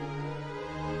Frimpong.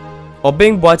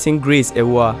 Obeng Boating Grace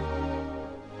Ewa.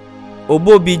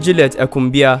 Obobi Gillette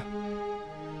Ekumbia.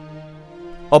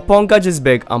 Oponga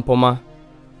Gisberg Ampoma.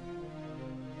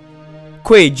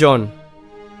 Kwe John.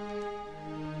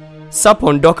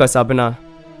 Sapon Doka Sabina.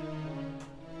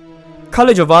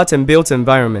 College of Art and Built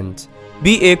Environment,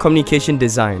 BA Communication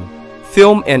Design,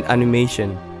 Film and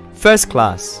Animation, First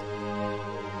Class.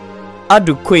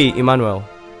 Adu Kwe Emmanuel.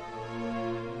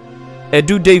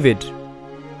 Edu David.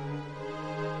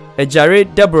 Ejare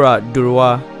Deborah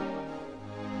Durwa.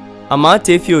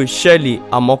 Amatefio Shirley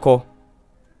Amoko.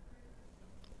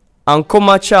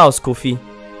 Ankoma Charles Kofi.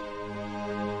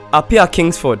 Apia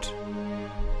Kingsford.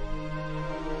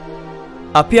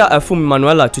 Apia Afum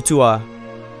Manuela Tutua.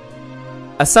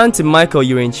 Asante Michael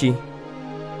Urenchi.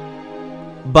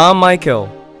 Ba Michael.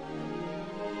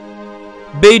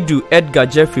 Beidu Edgar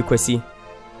Jeffrey Kwesi.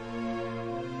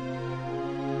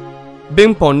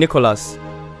 Bimpon Nicholas.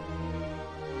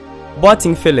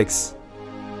 Boating Felix.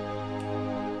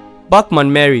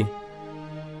 Bachman Mary.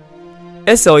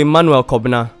 Esel Emmanuel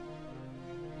Kobna.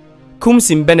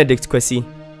 Kumsim Benedict Kwesi.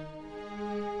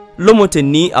 Lomote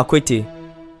Ni Akwete.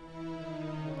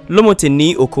 Lomote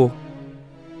Ni Oko.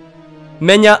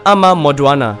 Menya Ama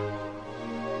Modwana.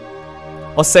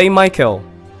 Osei Michael.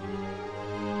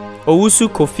 Owusu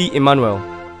Kofi Emmanuel.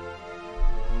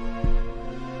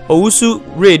 Owusu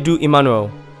Redu Emmanuel.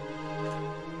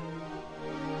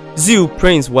 Ziu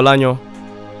Prince Walanyo.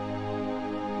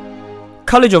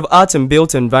 College of Art and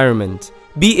Built Environment,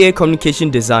 BA Communication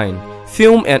Design,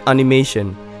 Film and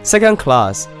Animation, Second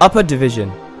Class, Upper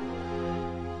Division.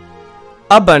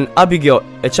 Aban Abigail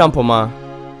Echampoma.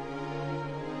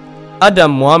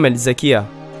 Adam Mohammed Zekia.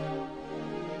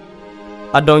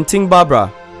 Adonting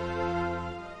Barbara.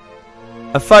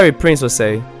 Afari Prince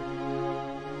Osei.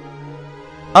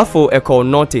 Afo Eko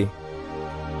Norte.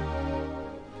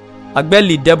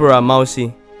 Agbeli Deborah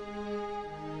Mausi.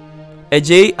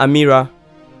 Ejay Amira.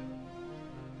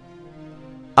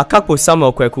 Akapo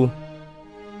Samuel Kweku.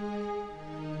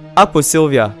 Akpo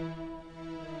Sylvia.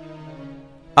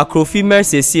 Akrofi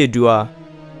Mercy Siedua.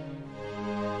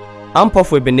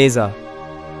 Ampofo Ebenezer,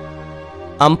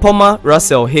 Ampoma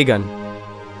Russell Hagan,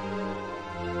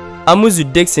 Amuzu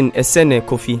Dixon Esene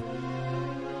Kofi,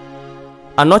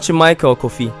 Anochi Michael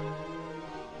Kofi,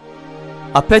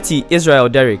 Apeti Israel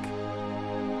Derek,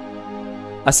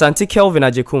 Asante Kelvin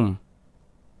Ajekum,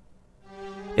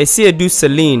 Esiedu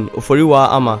Celine Oforiwa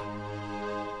Ama,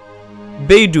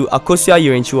 Beidu Akosia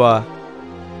Yerenchua,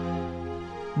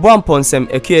 Boamponsem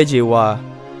Ekiejewa,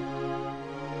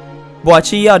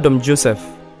 Boachi Yadom Joseph,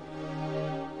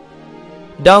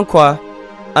 Dankwa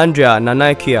Andrea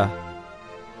Nanaikia,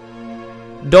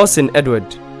 Dawson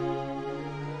Edward,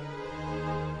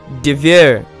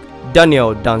 Devier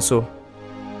Daniel Danso,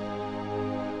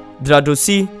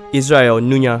 Dradosi Israel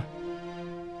Nunya,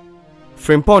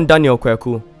 Frimpon Daniel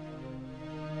Kweku,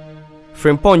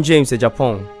 Frimpon James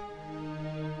Japan,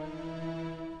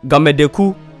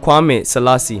 Gamedeku Kwame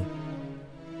Selassie,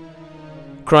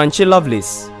 Crunchy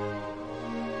Lovelace,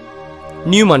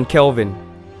 Newman Kelvin,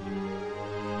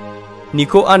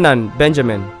 Nico Anan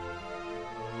Benjamin,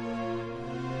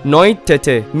 Noi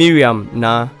Tete Miriam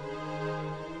Na,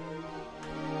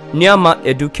 Niama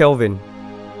Edu Kelvin,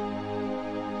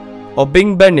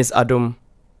 Obing Bernice Adum,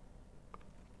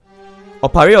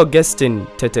 Opare Augustine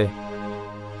Tete,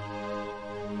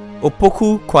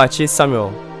 Opoku Kwachi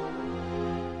Samuel,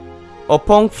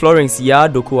 Opong Florence Ya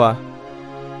Dokua,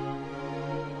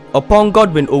 Opong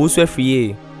Godwin Owuswe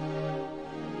Friye,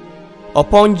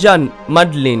 Opong Jan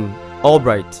Madeline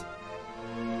Albright,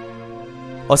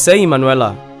 Osei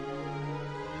Manuela,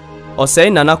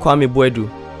 Osei Nana Kwame Buedu,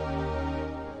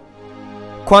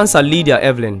 Kwansa Lydia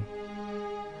Evelyn,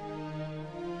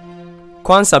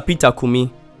 Kwansa Peter Kumi,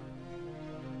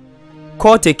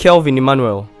 Korte Kelvin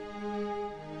Emmanuel,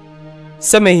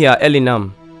 Semehia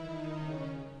Elinam,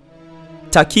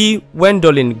 Taki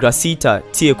Wendolin Gracita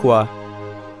Tiekwa,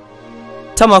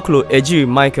 Tamaklo Ejiri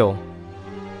Michael,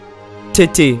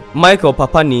 Tete Michael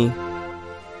Papani,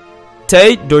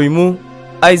 Tei Dorimu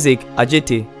Isaac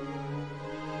Ajete,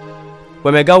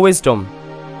 Wemega Wisdom,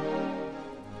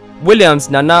 Williams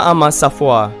Nana Ama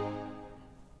Safwa,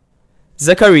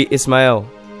 Zachary Ismail,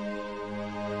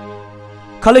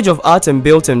 College of Art and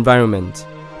Built Environment,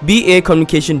 BA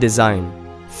Communication Design,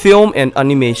 Film and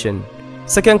Animation,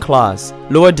 2nd Class,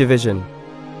 Lower Division,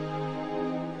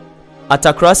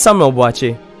 Atakra Samuel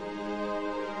Boache,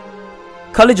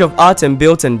 College of Art and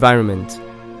Built Environment,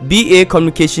 BA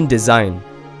Communication Design,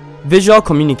 Visual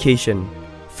Communication,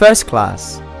 1st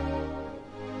Class,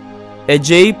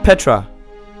 Ejay Petra,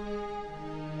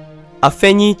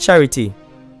 Afenyi Charity,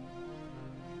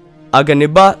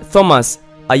 Aganiba Thomas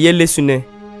Ayelesune,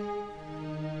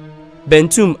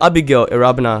 Bentum Abigail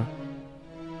Erabna,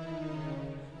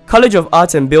 College of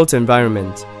Art and Built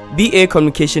Environment, BA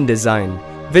Communication Design,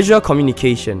 Visual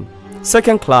Communication,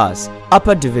 2nd Class,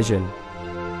 Upper Division,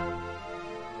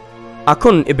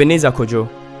 Akon Ebenezer Kojo,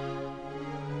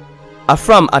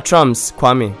 Afram Atrams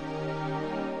Kwame,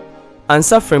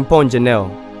 Ansa Frimpon Janelle,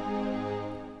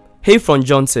 Hayfron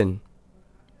Johnson,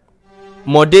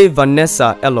 Mode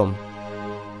Vanessa Elom,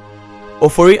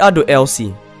 Ofori Ado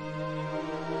Elsie,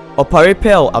 Opare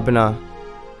Pearl Abna,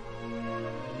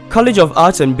 College of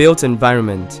Art and Built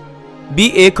Environment,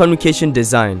 BA Communication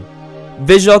Design,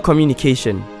 Visual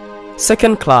Communication,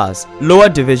 2nd Class, Lower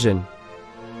Division,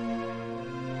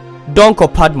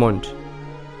 Donko Padmond,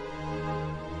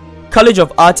 College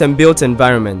of Art and Built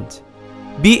Environment,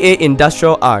 BA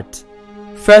Industrial Art,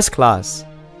 1st Class,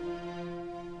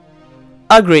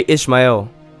 Agre Ishmael,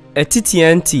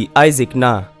 Etitianti Isaac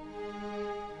Na,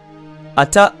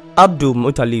 Ata Abdul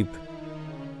Mutalib,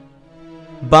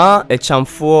 Ba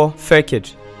Echamfor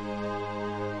Ferkid,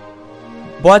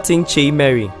 Boating Che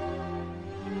Mary,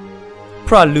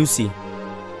 Pra Lucy,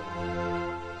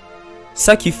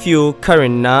 Sakifio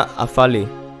Karen Na Afale,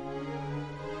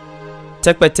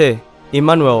 Tekpete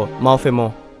Emmanuel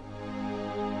Malfemo,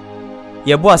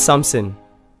 Yeboah Samson,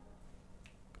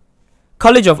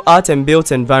 College of Art and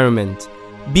Built Environment,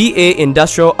 BA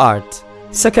Industrial Art,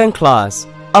 2nd Class,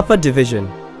 Upper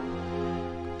Division,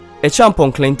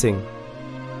 Echampong Clinton,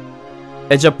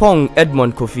 Ejapong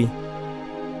Edmond Kofi,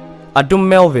 Adum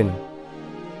Melvin,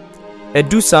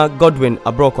 Edusa Godwin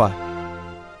Abrokwa,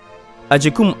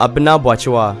 Ajikum Abna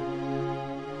Boachewa,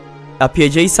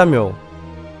 Apiej Samuel,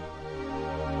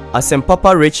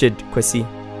 Asempapa Richard Kwesi,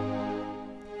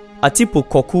 Atipu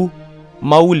Koku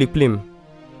Mauli Plim,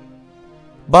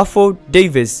 Bafo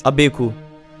Davis Abeku,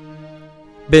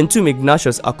 Bentum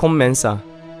Ignatius Akom Mensa,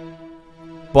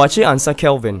 Boache Ansa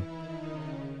Kelvin,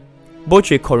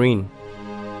 Boche Corinne,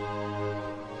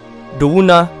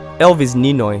 Dowuna Elvis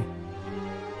Ninoy,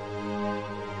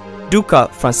 Duka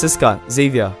Francisca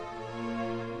Xavier,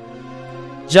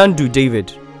 Jandu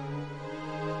David,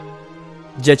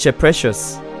 Jeche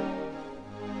Precious,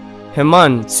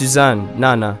 Heman Suzanne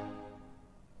Nana,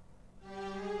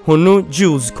 Honu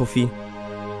Jules Kofi,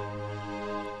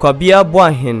 Kwabia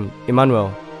Boahin Emmanuel,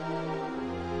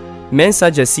 Mensa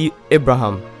Jesse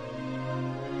Abraham,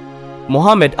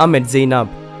 Mohammed Ahmed Zainab,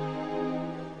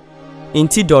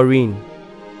 Inti Doreen,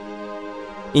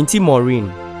 Inti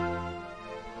Maureen,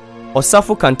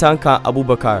 Osafu Kantanka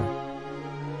Abubakar,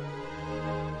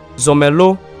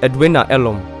 Zomelo Edwina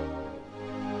Elom,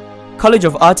 College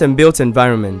of Art and Built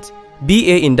Environment,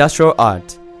 BA Industrial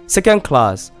Art, 2nd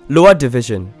class, lower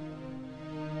division.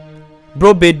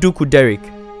 Brobe Duku Derek,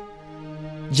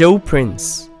 Jeu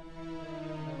Prince,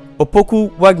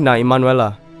 Opoku Wagner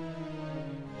Emanuela,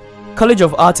 College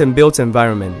of Art and Built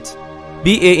Environment,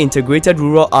 BA Integrated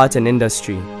Rural Art and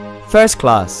Industry, 1st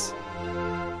class.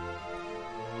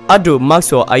 Ado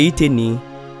Maxwell Ayiteni,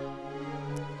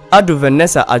 Ado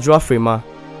Vanessa Ajwa Frema,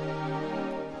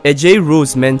 Ej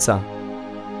Rose Mensa,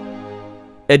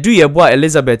 Edu Yeboa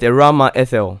Elizabeth Erama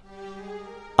Ethel,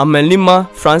 Amelima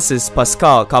Francis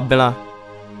Pascal Kabela,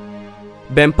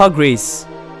 Bempa Grace,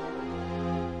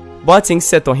 Boating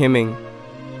Seto Heming,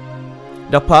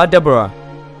 Dapa Deborah,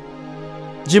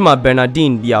 Jima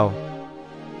Bernardine Biao,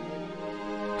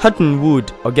 Hutton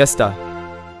Wood Augusta,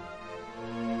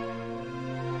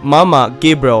 Mama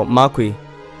Gabriel Makwe,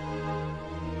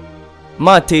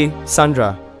 Mate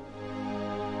Sandra,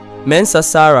 Mensa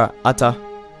Sarah Ata,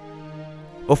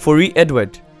 Ofori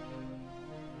Edward,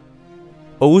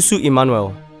 Owusu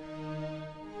Emmanuel,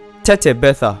 Tete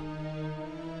Betha,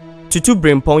 Tutu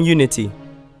Brimpong Unity,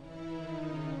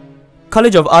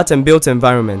 College of Art and Built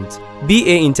Environment,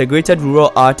 BA Integrated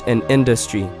Rural Art and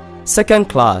Industry, 2nd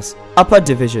class, upper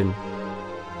division.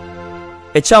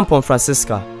 Echampon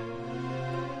Francisca,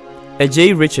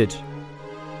 Ej Richard,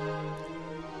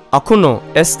 Akuno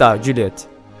Esther Juliet,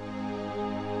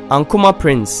 Ankuma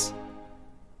Prince,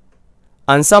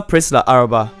 Ansa Prisla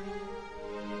Araba,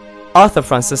 Arthur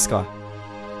Francisca,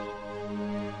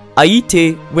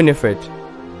 Ayite Winifred,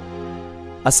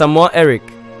 Asamoah Eric,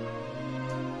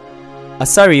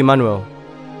 Asari Emmanuel,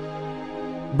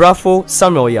 Brafo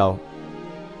Samuel Yao,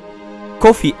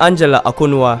 Kofi Angela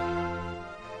Akonua,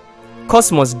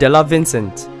 Cosmos Della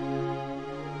Vincent,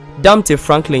 Damte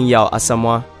Franklin Yao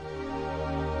Asamoah,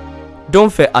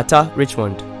 Donfe Ata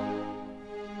Richmond,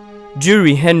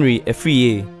 Jury Henry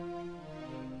Efriye,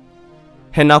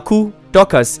 Henaku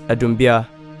Dorcas Adumbia,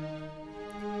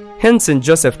 Henson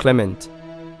Joseph Clement,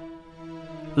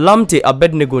 Lamte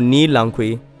Abednego Ni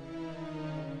Lankwe,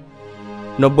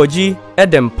 Noboji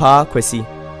Edem Pa Kwesi,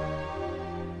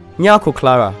 Nyako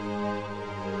Clara,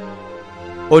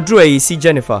 Odrueisi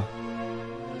Jennifer,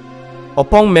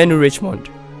 Opong Menu Richmond,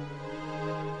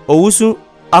 Owusu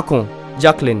Akon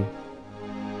Jacqueline,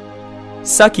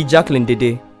 Saki Jacqueline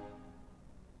Dede,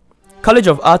 College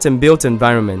of Art and Built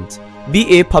Environment,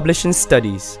 BA Publishing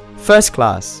Studies, 1st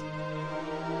class.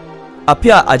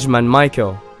 Apia Ajman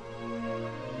Michael,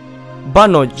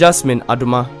 Bano Jasmine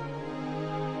Aduma,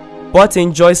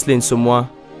 Boating Joycelyn Somoa,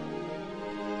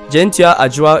 Gentia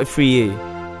Ajwa Friye,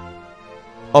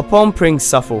 Opon Pring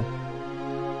Safo,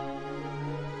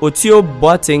 Otio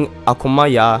Boating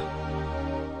Akumaya,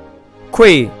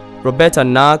 Kwe Roberta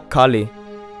Na Kale,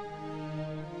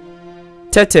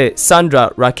 Tete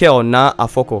Sandra Raquel Na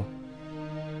Afoko,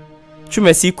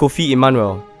 Chumesi Kofi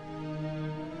Emmanuel,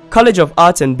 College of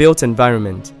Art and Built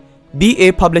Environment,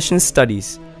 BA Publishing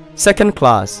Studies, 2nd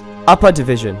class, upper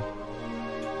division.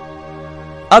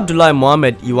 Abdullah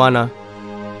Mohammed Iwana,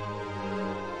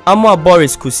 Amwa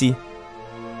Boris Kusi,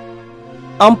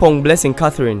 Ampong Blessing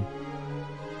Catherine,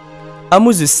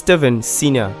 Amuzu Stephen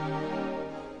Senior,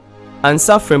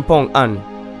 Ansa Frimpong Ann,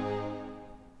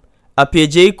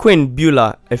 Apia Quinn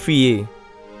Beulah Efriye,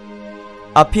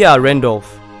 Apia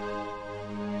Randolph,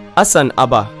 Asan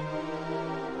Abba,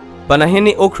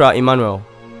 Banahene Okra Emmanuel,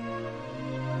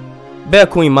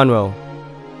 Beku Emmanuel,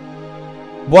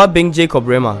 Boabing Jacob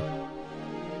Rema,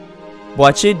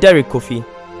 Boache Derek Kofi,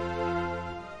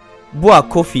 Boa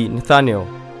Kofi Nathaniel,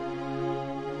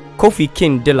 Kofi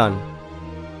King Dylan,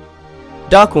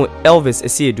 Darko Elvis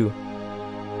Esiedu,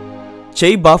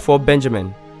 Chei Bafo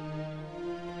Benjamin,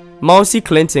 Mausi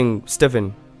Clinton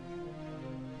Stephen,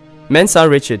 Mensa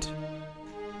Richard,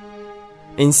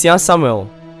 Insia Samuel,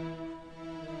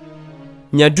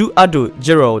 Nyadu Ado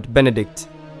Gerald Benedict,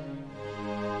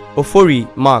 Ofori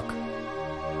Mark,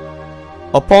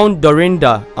 Upon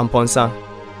Dorinda Amponsa,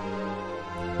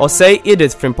 Osei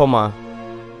Edith Frimpoma,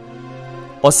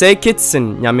 Osei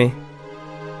Kitson Nyame,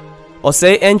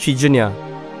 Osei Entry Jr.,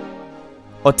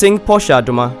 Oting Posha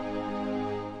Duma,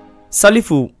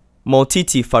 Salifu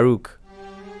Multiti Farouk,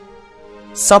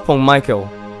 Sapong Michael,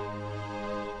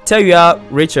 Teria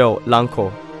Rachel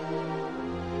Lanko,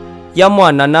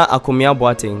 Yamwa Nana Akumia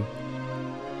Boateng.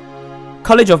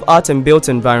 College of Art and Built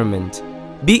Environment,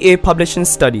 BA Publishing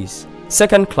Studies,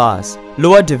 2nd class,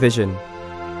 lower division.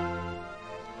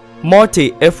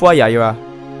 Morte Efwa Yayra,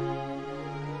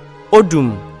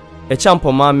 Odum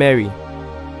Echampoma Mary,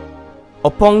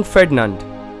 Opong Ferdinand.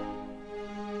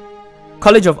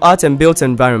 College of Art and Built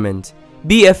Environment,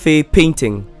 BFA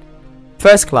Painting,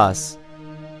 1st class.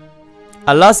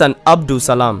 Alasan Abdul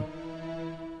Salam,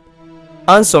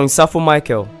 Ansong Safo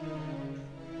Michael,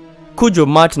 Kujo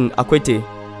Martin Akwete,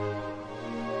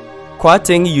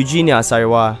 Kwateng Eugenia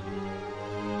Asariwa,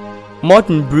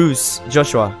 Morton Bruce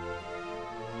Joshua.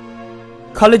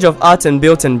 College of Art and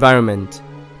Built Environment,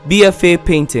 BFA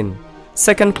Painting,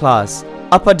 2nd class,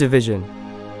 upper division.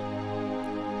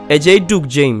 Ejay Duke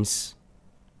James,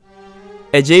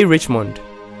 Ejay Richmond,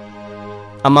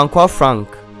 Amankwa Frank,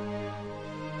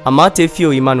 Amate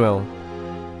Fio Emmanuel,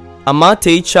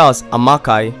 Amate Charles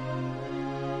Amakai,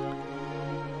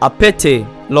 Apete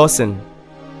Lawson,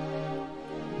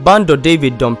 Bando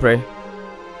David Dompre,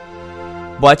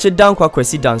 Boache Dankwa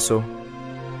Kwesi Danso,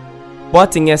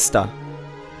 Boating Esther,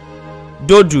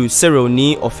 Dodu Cyril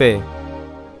Ni Ofe,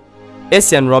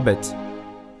 Esian Robert,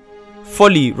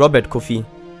 Foley Robert Kofi,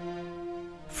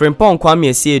 Frimpong Kwame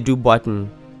Esiedu Boaten,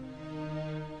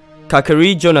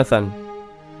 Kakari Jonathan,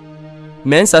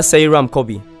 Mensa Seiram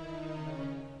Kobi,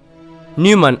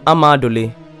 Newman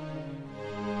Amadole,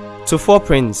 Tufo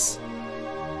Prince,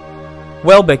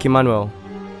 Welbeck Emmanuel,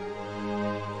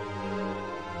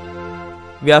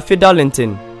 Viafi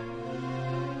Darlington.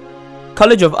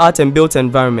 College of Art and Built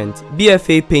Environment,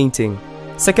 BFA Painting,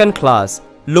 2nd class,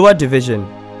 lower division.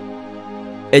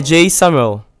 Ejay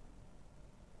Samuel,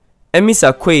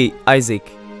 Emisa Kwe Isaac,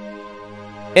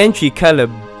 Entry Caleb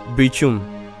Brichum,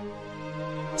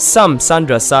 Sam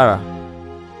Sandra Sarah,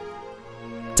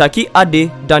 Taki Ade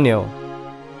Daniel,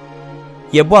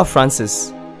 Yeboah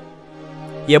Francis,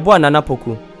 Yeboah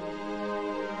Nanapoku.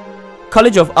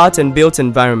 College of Art and Built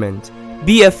Environment,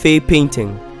 BFA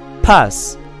Painting,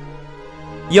 Pass,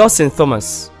 Yosin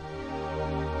Thomas.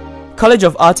 College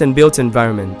of Art and Built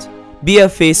Environment,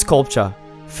 BFA Sculpture,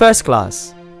 1st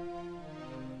class.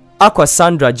 Aqua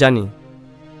Sandra Jani,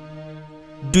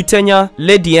 Dutenya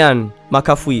Ledian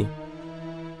Makafui,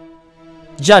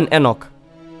 Jan Enoch,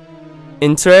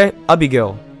 Intre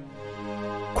Abigail,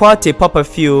 Kwate Papa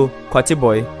Fio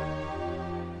Kwatiboy.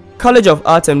 College of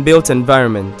Art and Built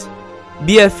Environment,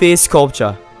 BFA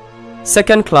Sculpture,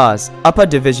 2nd class, upper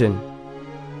division.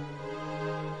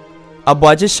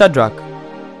 Abuaji Shadrach,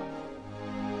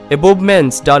 Ebob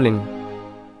Men's Darling,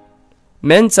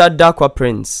 Mensa Dakwa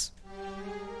Prince,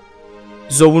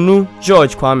 Zowunu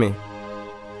George Kwame.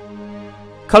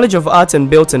 College of Art and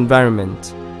Built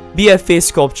Environment, BFA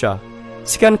Sculpture,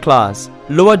 2nd class,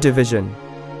 lower division.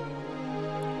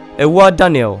 Ewa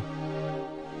Daniel,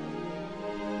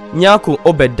 Nyaku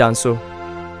Obed Danso.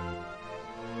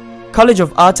 College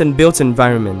of Art and Built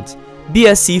Environment,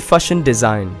 BSc Fashion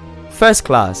Design, 1st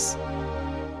class.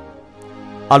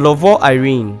 Alovo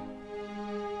Irene,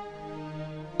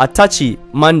 Atachi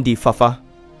Mandi Fafa,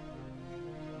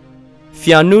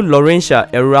 Fianu Laurentia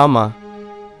Erama,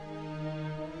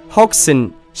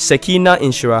 Hoxton Shekina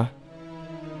Inshura,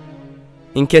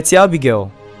 Inketi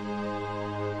Abigail,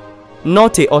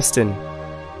 Norte Austin.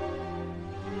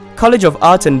 College of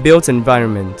Art and Built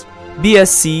Environment,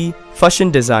 BSc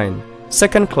Fashion Design,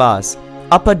 2nd class,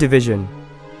 upper division.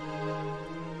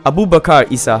 Abubakar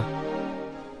Isa,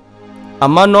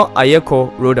 Amano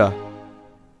Ayeko Roda,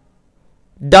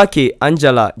 Dake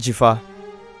Angela Jifa,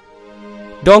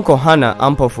 Donko Hana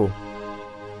Ampofo,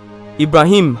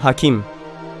 Ibrahim Hakim,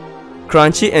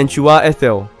 Kranchi Enchua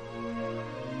Ethel,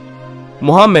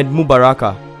 Mohammed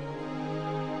Mubaraka,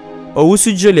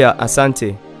 Owusu Julia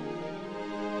Asante,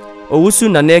 Owusu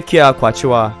Nanekia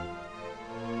Kwachiwa,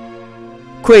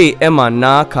 Kwe Emma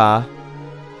Naaka,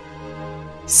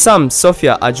 Sam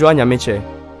Sophia Ajwa Nyameche.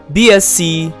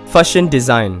 BSc Fashion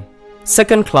Design,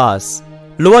 2nd class,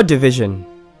 lower division.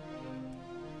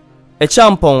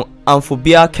 Echampong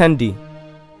Amphobia Candy,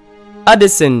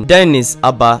 Addison Dennis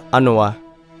Abba Anoa.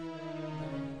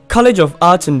 College of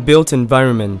Art and Built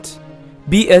Environment,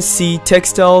 BSc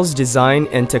Textiles Design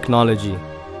and Technology,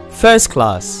 1st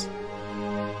class.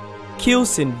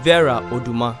 Kilson Vera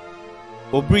Oduma,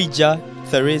 Obrija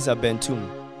Theresa Bentum,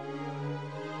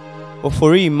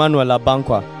 Ofori Emmanuel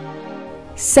Abankwa.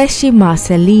 Seshi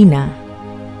Marcelina,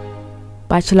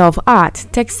 Bachelor of Art,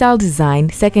 Textile Design,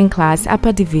 2nd class,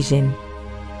 upper division.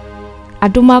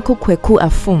 Adumako Kweku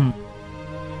Afum,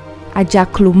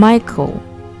 Ajaklu Michael,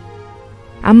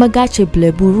 Amagache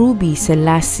Blebu Ruby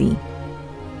Selassie,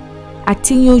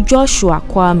 Atinyo Joshua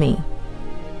Kwame,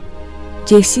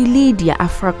 JC Lydia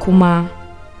Afrakuma,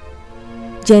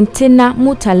 Gentina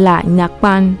Mutala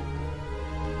Nyakpan,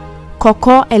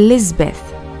 Koko Elizabeth,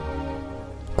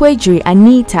 Kwejri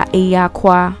Anita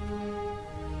Eyakwa,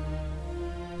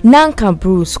 Nanka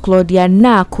Bruce Claudia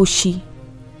Na Kushi,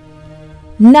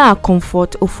 Na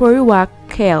Comfort Oforiwa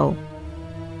Kel,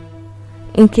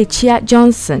 Nkechia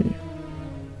Johnson,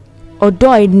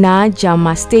 Odoi Na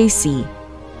Jama Stacy,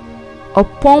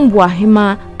 Opombwa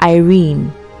Hima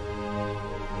Irene,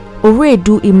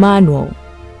 Oredu Emmanuel,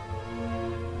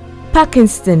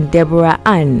 Parkinston Deborah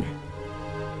Ann,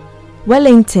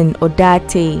 Wellington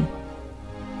Odate,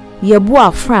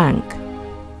 Yebua Frank,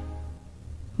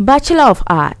 Bachelor of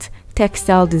Art,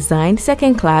 Textile Design,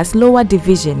 2nd class, lower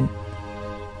division,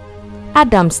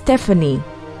 Adam Stephanie,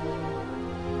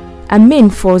 Amin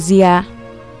Fozia,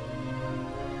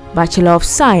 Bachelor of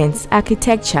Science,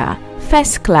 Architecture,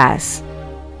 1st class,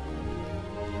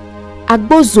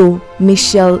 Agbozo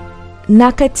Michelle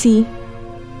Nakati,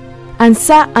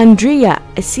 Ansa Andrea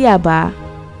Esiaba,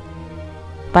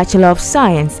 Bachelor of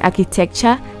Science,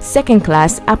 Architecture, 2nd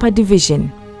class, upper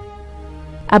division,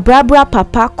 Abrabra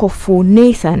Papa Kofu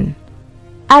Nathan,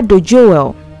 Ado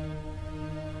Joel,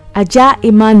 Aja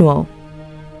Emmanuel,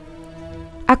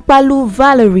 Akpalu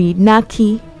Valerie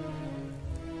Naki,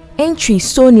 Entry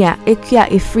Sonia Ekia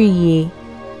Efriye,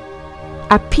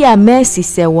 Apia Mercy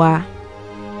Sewa,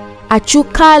 Achu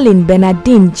Carlin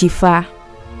Bernardine Jifa,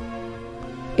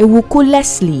 Ewuku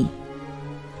Leslie,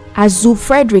 Azu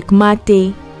Frederick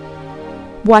Mate,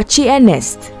 Boachi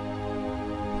Ernest,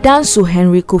 Dansu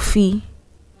Henry Kofi,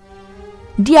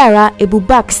 Diara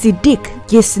Ebubak Sidik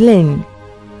Gislin,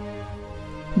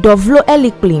 Dovlo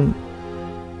Eliklim,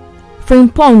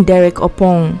 Frimpong Derek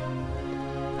Opong,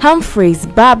 Humphreys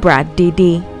Barbara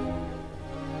Dede,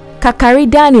 Kakari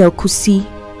Daniel Kusi,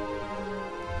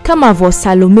 Kamavo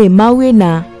Salome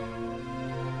Mawena,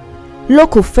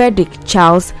 Loco Frederick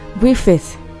Charles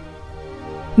Griffith,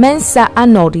 Mensa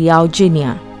Arnold Yao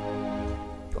Jr.,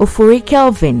 Ofori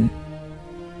Kelvin,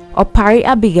 Opari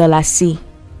Abigail Asi,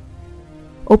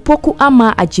 Opoku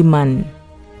Ama Ajiman,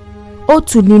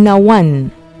 Otu Nina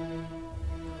Wan,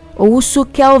 Owusu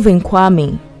Kelvin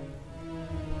Kwame,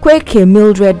 Kweke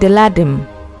Mildred Deladem,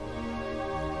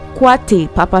 Kwate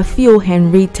Papafio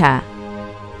Henrita,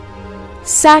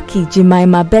 Saki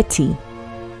Jemima Betty,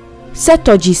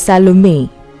 Setoji Salome,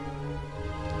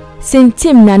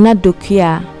 Sintim Nana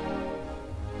Dokia,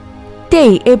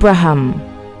 Day Abraham,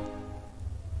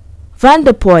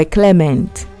 Vanderpoy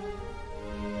Clement,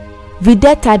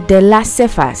 Videta de la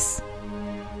Cephas,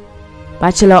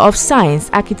 Bachelor of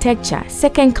Science, Architecture,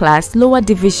 2nd class, lower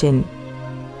division,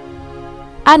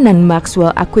 Anan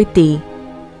Maxwell Akwete,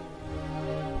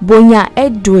 Bonya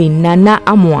Edwin Nana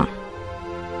Amwa,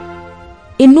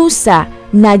 Inusa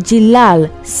Najilal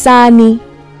Sani,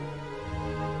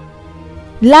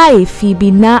 Lai Phoebe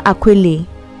Na Akwele,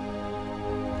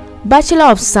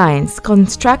 Bachelor of Science,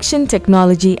 Construction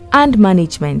Technology and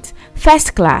Management,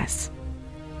 1st class,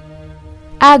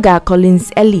 Aga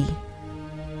Collins Ellie,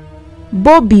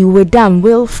 Bobby Wedam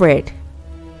Wilfred,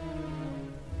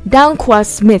 Dankwa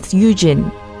Smith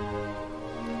Eugene,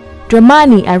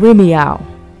 Dramani Aremiao,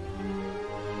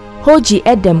 Hoji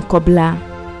Edem Kobla,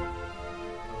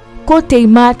 Kote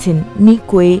Martin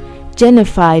Nikwe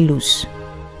Jennifer Ilus,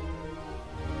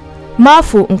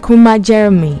 Mafu Nkuma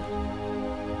Jeremy,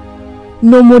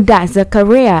 Nomoda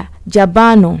Zakaria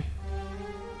Jabano,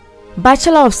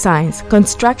 Bachelor of Science,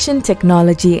 Construction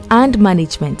Technology and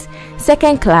Management,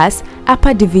 2nd class,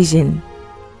 upper division,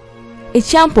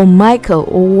 Echampo Michael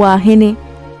Owahene,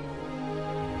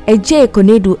 Eje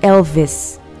Konedu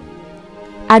Elvis,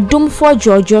 Adumfo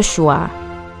George Joshua,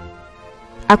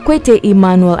 Akwete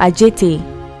Emmanuel Ajete,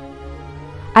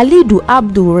 Alidu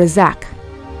Abdul Razak,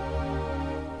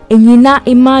 Enyina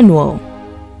Emmanuel,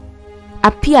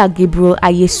 Apia Gabriel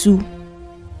Ayesu,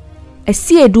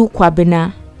 Esiedu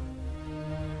Kwabena,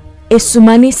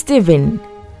 Esumani Stephen,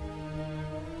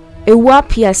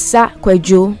 Ewapia Sa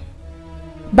Kwejo,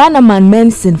 Bannerman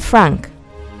Menson Frank,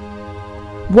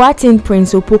 Boatin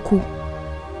Prince Opoku,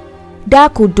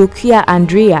 Daku Dokia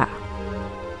Andrea,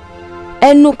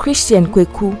 Enu Christian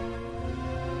Kweku,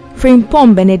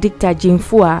 Frimpom Benedicta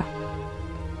Jimfua,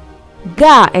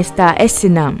 Ga Esther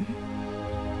Esinam,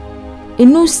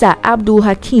 Inusa Abdul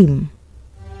Hakim,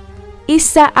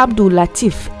 Isa Abdul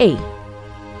Latif A,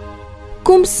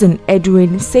 Kumson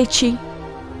Edwin Sechi,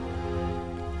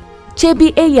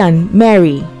 Chebi Eyan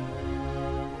Mary,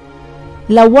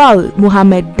 Lawal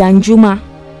Muhammad Danjuma,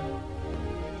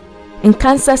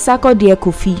 Nkansa Sako de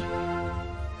Kofi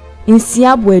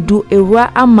Nsiabwedu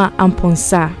Ewa Ama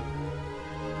Amponsa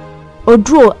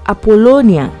Odro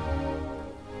Apollonia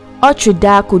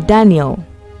Ochudako Daniel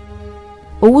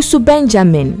Owusu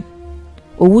Benjamin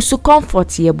Owusu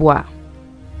Comfort Yebwa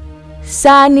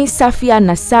Sani Safia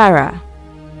Nasara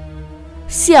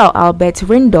Sial Albert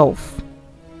Rindolph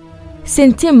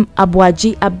Sintim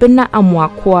Abuaji Abena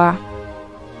Amwakwa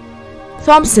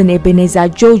Thompson Ebenezer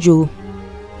Jojo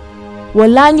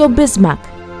Wolanyo Bismarck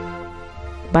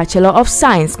Bachelor of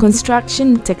Science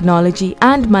Construction Technology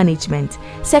and Management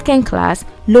 2nd class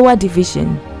Lower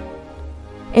Division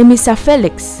Emisa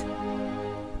Felix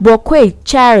Bokwe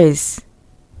Charis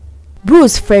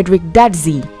Bruce Frederick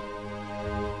Dadzi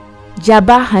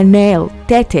Jaba Hanel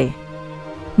Tete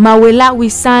Mawela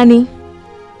Wisani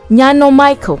Nyano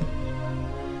Michael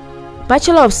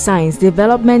Bachelor of Science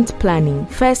Development Planning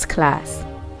 1st class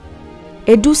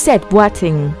Eduset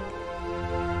Boateng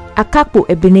Akapo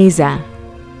Ebenezer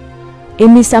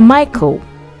Emisa Michael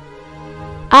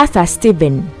Arthur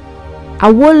Stephen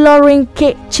Awolorin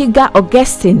K. Chiga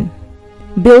Augustine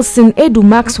Bilson Edu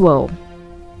Maxwell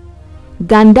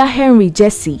Ganda Henry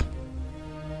Jesse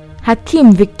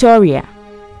Hakim Victoria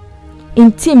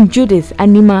Intim Judith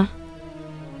Anima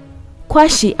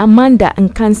Kwashi Amanda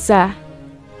Nkansa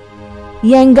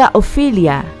Yenga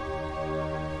Ophelia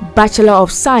Bachelor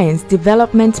of Science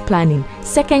Development Planning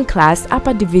 2nd class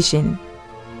Upper Division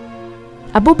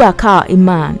Abubakar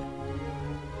Iman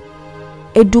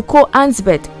Eduko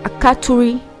Ansbet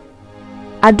Akaturi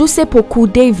Aduse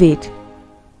Poku David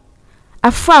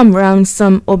Afram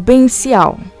Ransom Obeng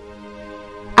Siao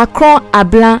Akron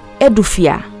Ablan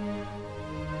Edufia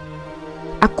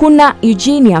Akuna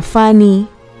Eugenia Fani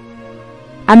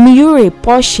Amiyure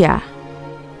Portia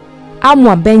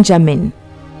Amwa Benjamin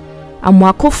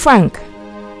Amwako Frank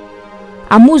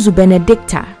Amuzu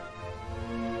Benedicta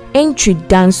Entry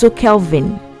Danso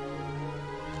Kelvin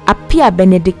Apia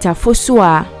Benedicta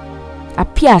Fosua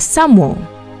Apia Samuel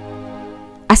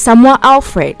Asamoah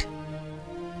Alfred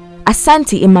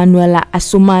Asante Emanuela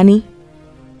Asomani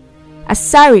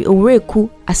Asari Oreku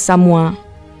Asamoah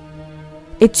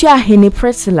Etia Hene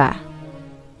Priscilla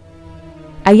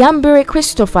Ayambere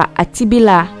Christopher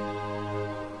Atibila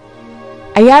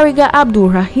Ayariga Abdul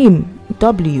Rahim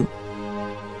W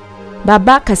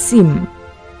Baba Kasim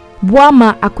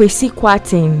Bwama Akwesi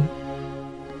Kwatin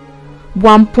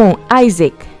Bwampon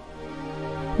Isaac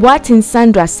Watin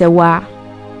Sandra Sewa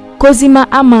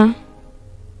Kozima Ama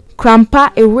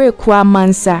Krampa Erekwa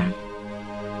Mansa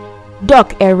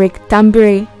Doc Eric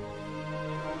Tambere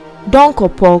Donko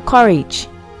Paul Courage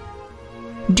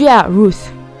Dia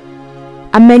Ruth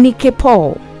Amenike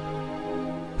Paul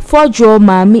Fojo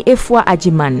Mami Efwa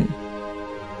Ajiman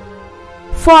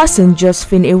Forsen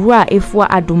Josephine Ewa Efwa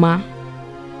Aduma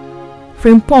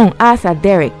Frimpong Arthur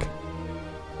Derek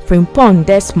Frimpong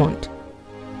Desmond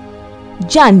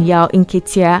Jan Yao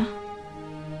Inketia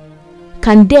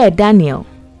Kande Daniel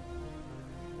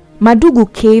Madugu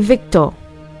K. Victor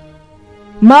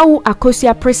Mau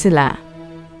Akosia Priscilla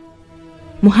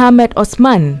Muhammad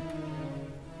Osman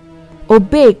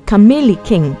Obey Kameli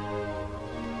King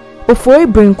Ofori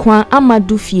Brinkwan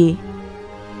Amadufie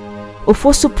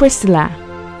Ofosu Priscilla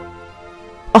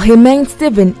Ohimeng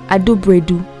Stephen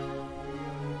Adubredu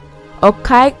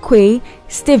Okai Kwe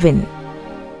Stephen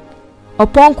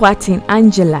Oponkwatin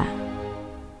Angela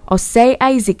Osei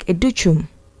Isaac Educhum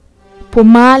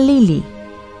Poma Lily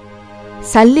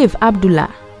Salif Abdullah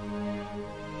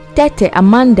Tete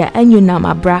Amanda Enyunam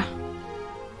Abra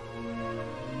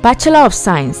Bachelor of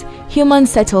Science Human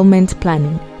Settlement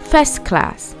Planning 1st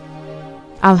class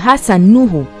Al Hassan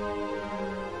Nuhu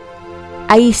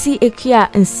Aisi Ekia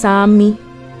Nsami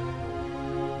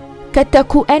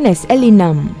Kataku Enes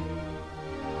Elinam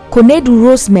Konedu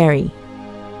Rosemary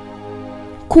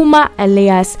Kuma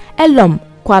Elias Elom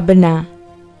Kwabena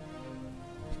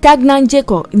Tagnan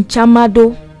Jeko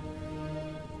Nchamado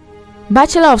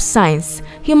Bachelor of Science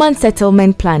Human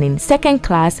Settlement Planning 2nd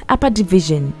class Upper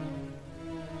Division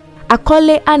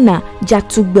Akole Anna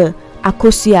Jatugbe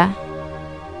Akosia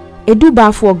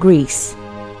Eduba for Grace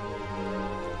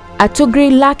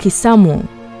Atogre Lucky Samuel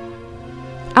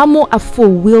Amo Afo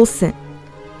Wilson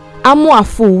Amo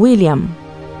Afo William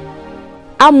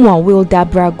Amwa Wilda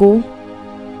Brago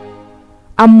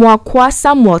Amwakwa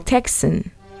Samuel Texan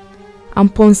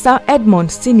Amponsa Edmond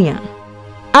Senior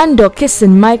Ando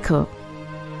Kissen Michael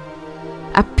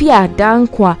Apia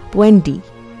Dankwa Wendy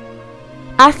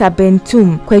Arthur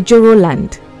Bentum Kwejo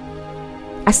Roland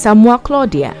Asamoah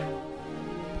Claudia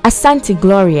Asante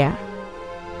Gloria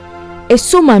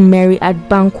Esuman Mary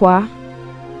Adbankwa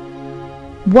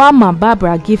Bwama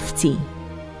Barbara Gifty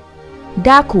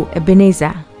Daku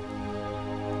Ebenezer,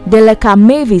 Deleka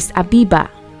Mavis Abiba,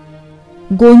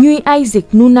 Gonyui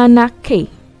Isaac Nunana K,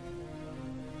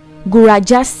 Gura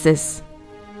Justice,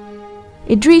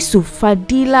 Idrisu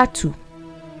Fadilatu,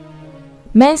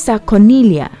 Mensa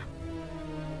Cornelia,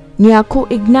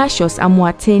 Niako Ignatius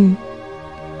Amwatin,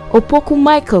 Opoku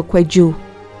Michael Kweju,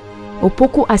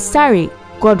 Opoku Asari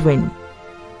Godwin,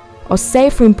 Osei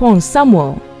Frimpon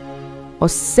Samuel,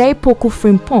 Osei Poku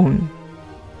Frimpon,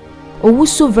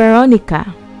 Owusu Veronica,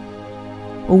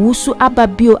 Owusu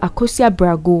Ababio Akosia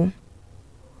Brago,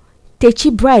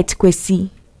 Techi Bright Kwesi,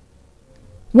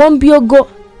 Wombiogo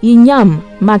Yinyam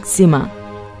Maxima,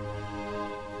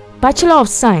 Bachelor of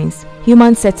Science,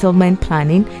 Human Settlement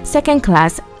Planning, 2nd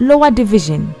class, Lower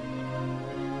Division.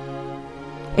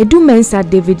 Edu Mensa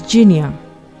David Jr.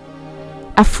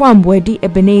 Afram Wedi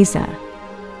Ebenezer.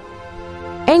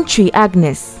 Entry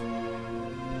Agnes.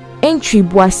 Entry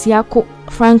Boasiako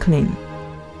Franklin.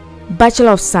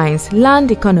 Bachelor of Science,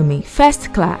 Land Economy,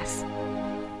 1st class.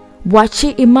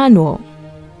 Boachi Emmanuel.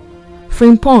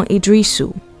 Frimpon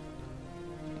Idrisu.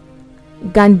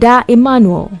 Ganda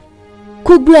Emmanuel.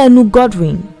 Kublenu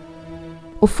Godwin.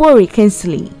 Ofori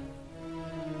Kensley.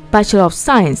 Bachelor of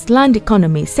Science, Land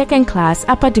Economy, 2nd class,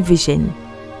 Upper Division.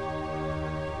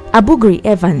 Abugri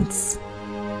Evans.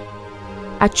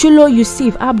 Achulo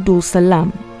Yusuf Abdul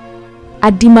Salam.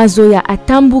 Adimazoya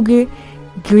Atambuge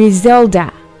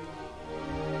Griselda.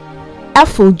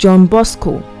 Aful John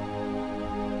Bosco.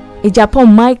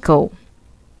 Ejapon Michael.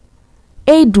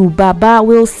 Edu Baba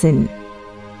Wilson.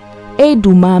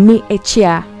 Edu Mami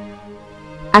Echia.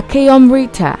 Akeyom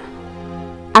Rita.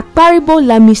 Akparibo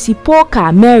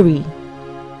Lamisipoka Mary.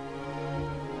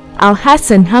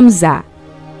 Al-Hassan Hamza.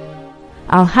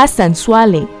 Al-Hassan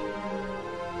Swale.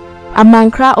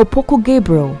 Amankra Opoku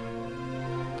Gabriel.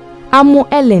 Amu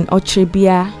Ellen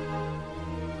Ochrebia.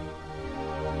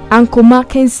 Ankoma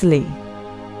Kensley.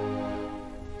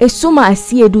 Esuma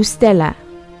Asiedu Stella.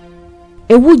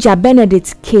 Ewuja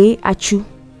Benedict K. Achu.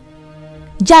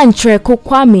 Jan Treko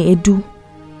Kwame Edu.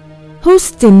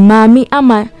 Houston Mami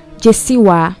Ama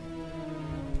Jesiwa.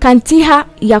 Kantiha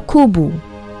Yakubu.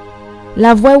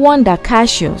 Lavwe Wanda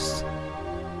Cassius.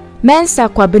 Mensa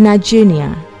Kwabena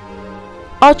Jr.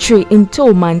 Autry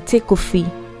Into Mante Kofi.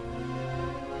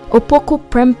 Opoku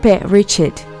Prempe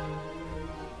Richard.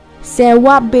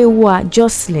 Sewa Bewa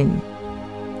Jocelyn.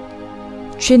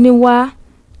 Chiniwa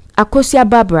Akosia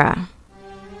Barbara.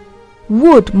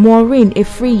 Wood Maureen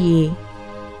Efriye.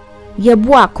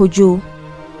 Yebua Kojo.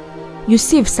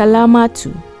 Yusuf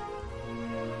Salamatu.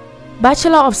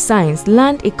 Bachelor of Science,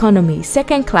 Land Economy,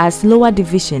 2nd class, Lower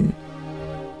Division.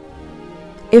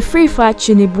 Efrifa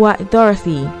Chinibua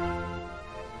Dorothy.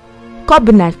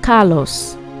 Kobinat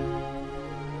Carlos.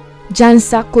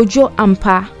 Jansa Kojo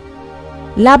Ampa.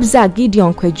 Labza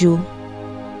Gideon Kweju.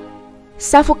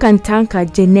 Safo Kantanka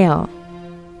Janelle.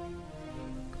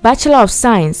 Bachelor of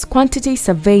Science, Quantity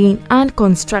Surveying and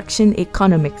Construction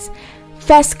Economics,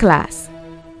 1st class.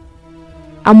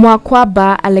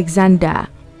 Amwakwaba Alexander.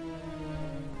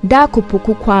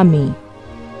 Dakupuku Kwame.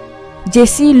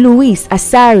 JC Louis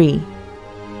Asari.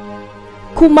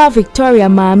 Kuma Victoria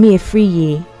Mami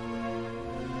Efriye.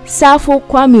 Safo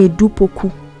Kwame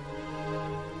Dupoku.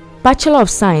 Bachelor of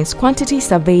Science, Quantity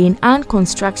Surveying and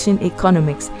Construction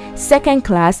Economics, 2nd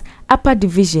class, Upper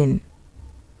Division.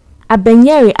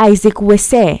 Abenyeri Isaac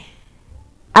Wese.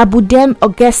 Abudem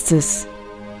Augustus.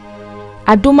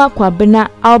 Aduma Kwabena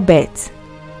Albert.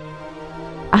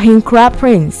 Ahinkra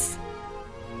Prince.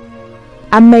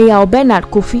 Ameya Bernard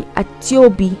Kofi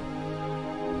Atiobi.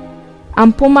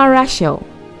 Ampoma Rachel.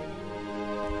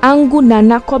 Angu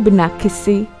Nana Kobina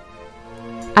Kisi.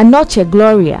 Anoche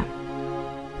Gloria.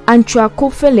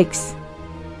 Anchuako Felix.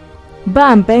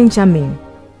 Bam Benjamin.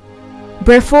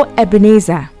 Brefo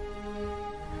Ebenezer.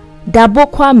 Dabo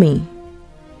Kwame.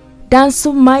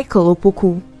 Danso Michael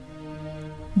Opoku.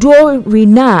 Duo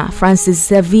Rina Francis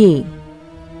Xavier.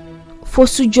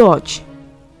 Fosu George.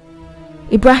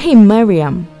 Ibrahim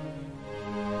Mariam.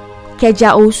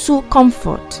 Keja Osu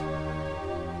Comfort.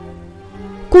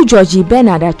 Kujoji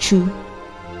Bernard Achu.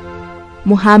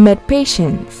 Mohammed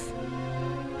Patience.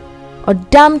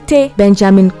 Odamte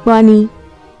Benjamin Kwani.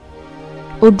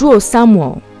 Odruo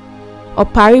Samuel.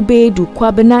 Oparibe Du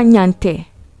Kwabena Nyante.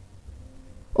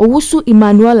 Owusu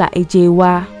Emmanuela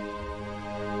Ejewa.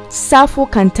 Safo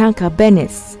Kantanka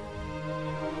Benes.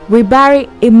 Ribari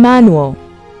Emmanuel.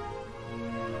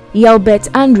 Yelbert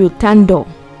Andrew Tando.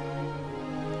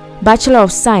 Bachelor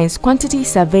of Science, Quantity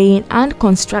Surveying and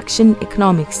Construction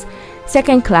Economics,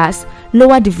 2nd class,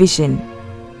 Lower Division.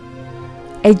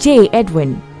 Ejay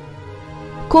Edwin.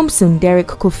 Kumsun Derek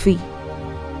Kofi.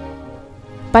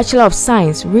 Bachelor of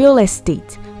Science, Real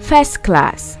Estate, First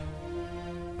Class.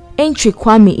 Entry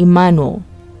Kwame Emmanuel.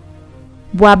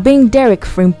 Boabing Derek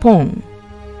Frimpong.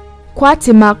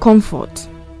 Kwatima Comfort.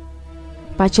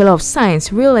 Bachelor of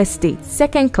Science, Real Estate,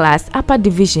 Second Class, Upper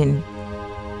Division.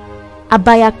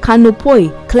 Abaya Kanopoi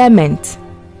Clement.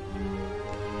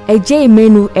 Eje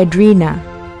Menu Edrina.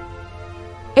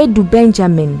 Edu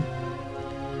Benjamin.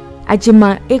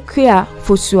 Ajima Ekwia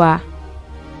Fosua.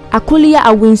 Akulia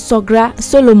Awinsogra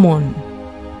Solomon.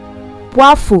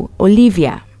 Wafu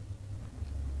Olivia.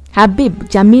 Habib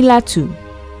Jamilatu.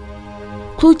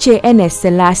 Kluche Enes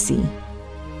Selassie.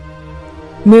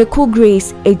 Miracle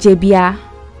Grace Ejebia.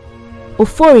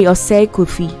 Ofori Osei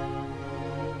Kofi.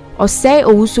 Osei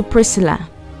Owusu Priscilla.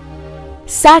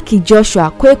 Saki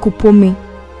Joshua Kwekupomi.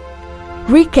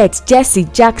 Ricket Jesse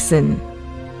Jackson.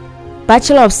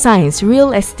 Bachelor of Science,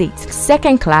 Real Estate,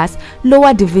 Second Class,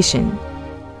 Lower Division.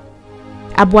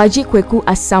 Abuaji Kweku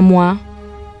Asamoah.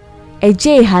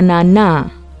 Eje Hanana.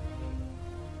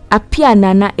 Apia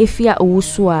Nana Efia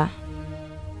Owusua.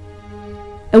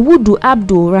 Ewudu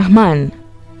Abdul Rahman.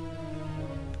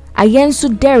 Ayensu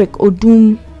Derek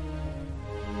Odum.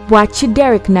 Bwachi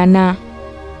Derek Nana.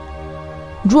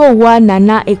 Drowa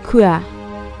Nana Ekwia.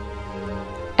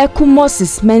 Eku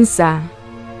Moses Mensa.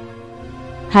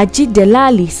 Haji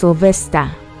Delali Sylvester.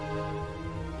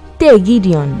 Te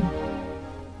Gideon.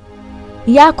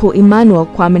 Yako Emmanuel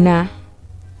Kwamina.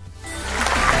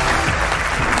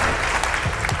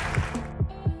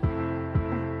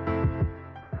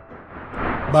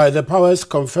 By the powers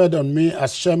conferred on me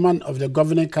as Chairman of the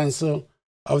Governing Council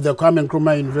of the Kwame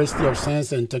Nkrumah University of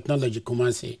Science and Technology,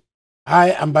 Kumasi,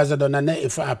 I, Ambassador Nana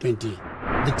Ifa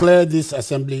Apenti, declare this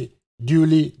assembly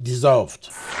duly dissolved.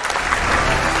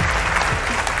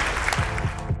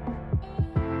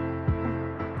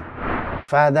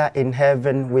 Father in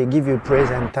heaven, we give you praise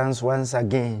and thanks once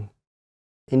again.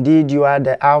 Indeed, you are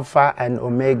the Alpha and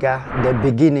Omega, the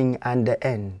beginning and the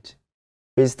end.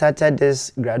 We started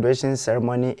this graduation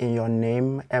ceremony in your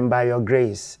name, and by your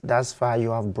grace, thus far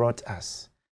you have brought us.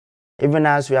 Even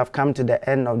as we have come to the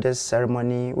end of this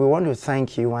ceremony, we want to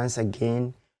thank you once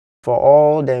again for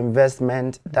all the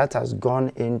investment that has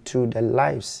gone into the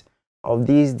lives of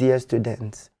these dear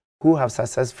students who have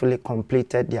successfully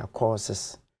completed their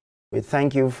courses. We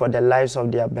thank you for the lives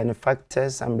of their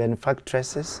benefactors and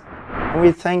benefactresses. And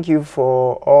we thank you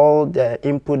for all the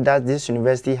input that this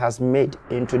university has made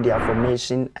into their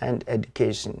formation and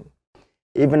education.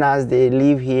 Even as they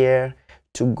leave here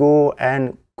to go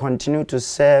and continue to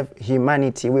serve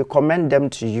humanity, we commend them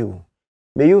to you.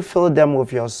 May you fill them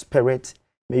with your spirit.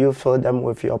 May you fill them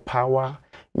with your power.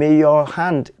 May your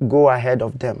hand go ahead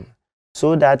of them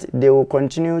so that they will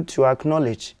continue to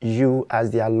acknowledge you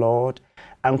as their Lord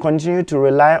and continue to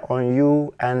rely on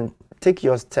you and take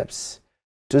your steps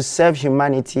to serve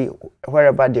humanity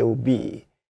wherever they will be.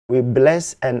 We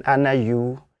bless and honor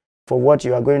you for what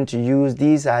you are going to use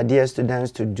these our dear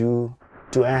students to do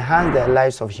to enhance the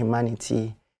lives of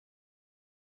humanity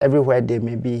everywhere they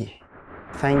may be.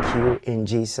 Thank you in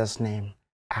Jesus' name.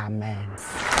 Amen.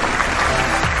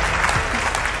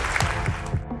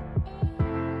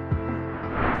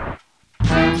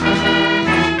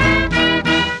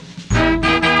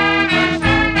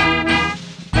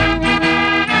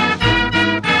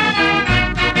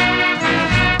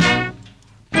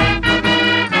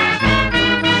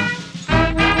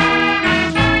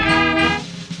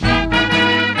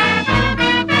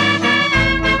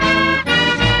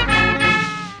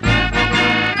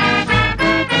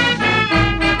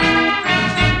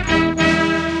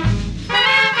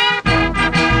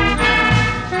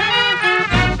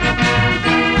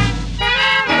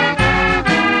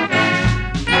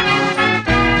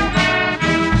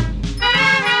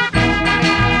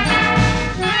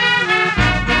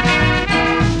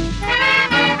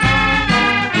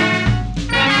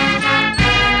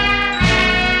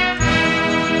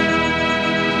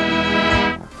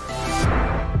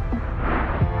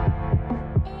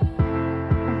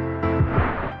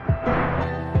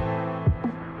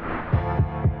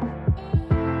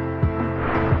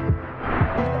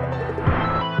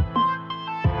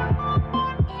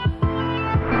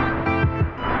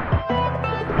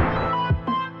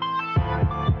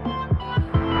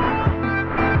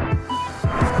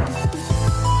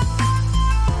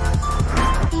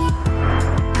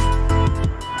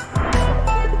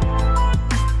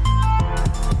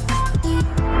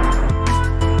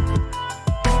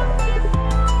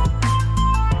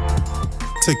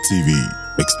 TEK TV,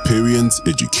 experience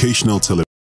educational television.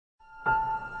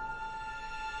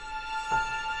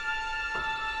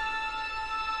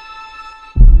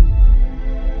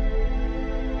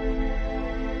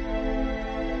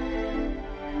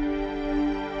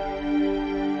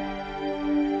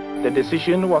 the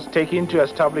decision was taken to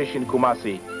establish in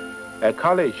Kumasi a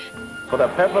college for the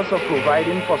purpose of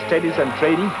providing for studies and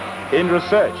training in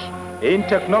research, in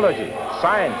technology,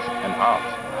 science, and art.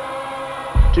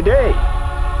 Today,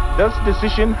 this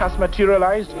decision has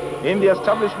materialized in the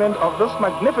establishment of this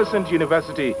magnificent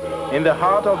university in the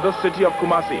heart of the city of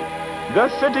Kumasi, the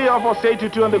city of Osei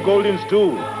Tutu and the Golden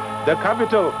Stool, the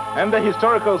capital and the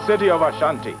historical city of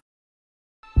Ashanti.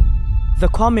 The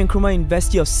Kwame Nkrumah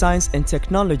University of Science and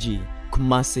Technology,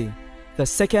 Kumasi, the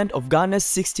second of Ghana's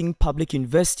 16 public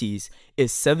universities,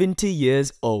 is 70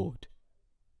 years old.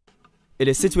 It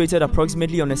is situated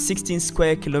approximately on a 16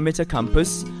 square kilometer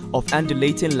campus of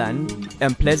undulating land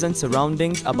and pleasant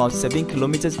surroundings about 7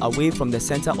 kilometers away from the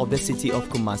center of the city of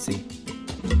Kumasi.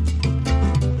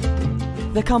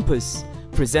 The campus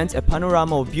presents a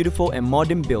panorama of beautiful and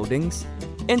modern buildings,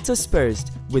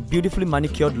 interspersed with beautifully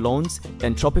manicured lawns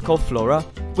and tropical flora,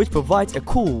 which provides a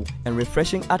cool and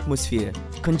refreshing atmosphere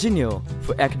congenial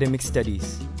for academic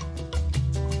studies.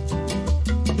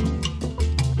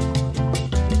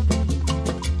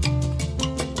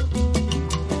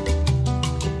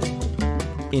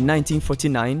 In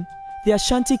 1949, the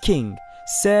Ashanti king,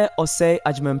 Sir Osei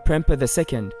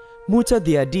Agyemangprempeh II, mooted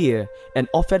the idea and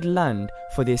offered land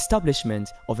for the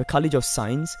establishment of a college of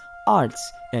science,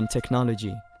 arts, and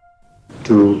technology.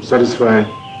 To satisfy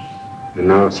the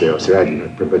now Sir Osei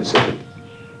Agyemangprempeh II,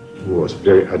 who was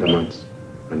very adamant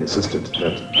and insisted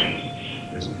that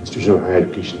an institution of higher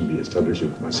education be established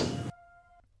in Kumasi.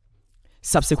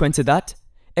 Subsequent to that,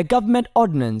 a government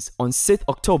ordinance on 6th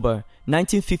October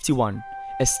 1951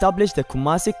 established the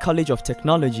Kumasi College of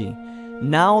Technology,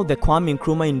 now the Kwame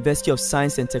Nkrumah University of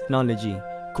Science and Technology,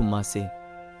 Kumasi.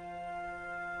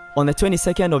 On the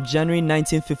 22nd of January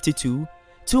 1952,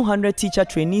 200 teacher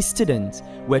trainee students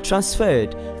were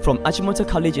transferred from Achimota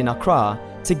College in Accra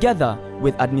together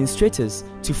with administrators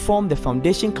to form the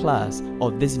foundation class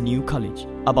of this new college,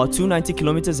 about 290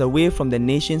 kilometers away from the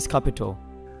nation's capital.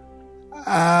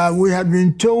 We had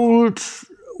been told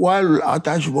while at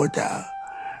Achimota,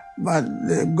 but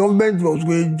the government was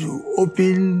going to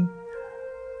open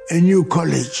a new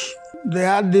college. They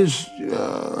had this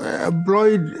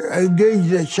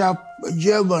engaged a chap, a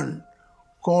German,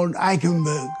 called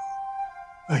Eichenberg,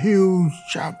 a huge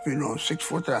chap,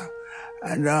 6-footer.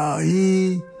 And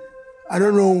I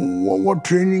don't know what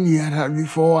training he had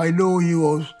before. I know he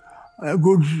was a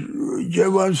good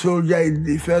German soldier in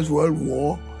the First World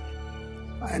War.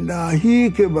 And he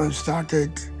came and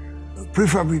started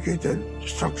prefabricated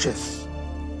structures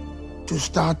to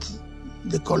start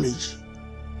the college.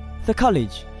 The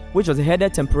college, which was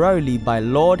headed temporarily by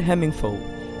Lord Hemmingford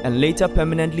and later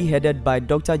permanently headed by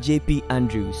Dr. J.P.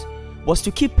 Andrews, was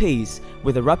to keep pace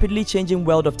with the rapidly changing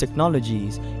world of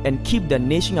technologies and keep the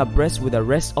nation abreast with the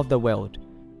rest of the world.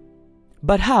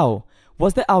 But how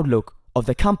was the outlook of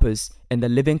the campus and the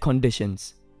living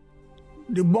conditions?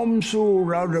 The Bomso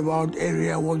roundabout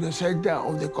area was the center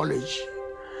of the college.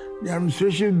 The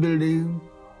administration building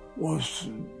was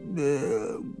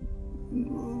the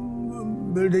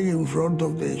building in front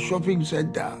of the shopping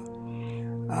center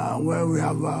where we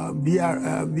have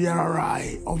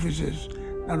BRI offices.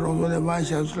 That was where the Vice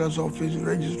Chancellor's office,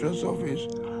 Registrar's office,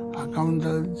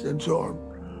 accountants, and so on.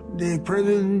 The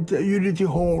present Unity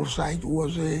Hall site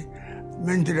was a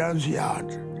maintenance yard.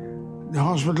 The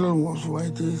hospital was where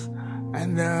it is,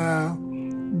 and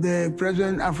the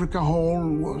present Africa Hall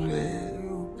was a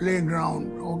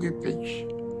playground, hockey pitch.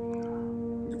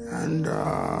 And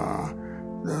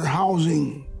the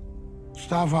housing,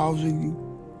 staff housing,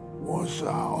 was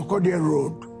Okodia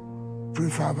Road,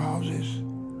 prefab houses.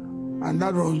 And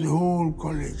that was the whole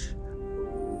college.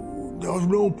 There was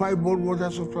no pipe-borne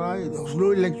water supply, there was no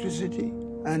electricity,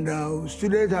 and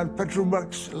students had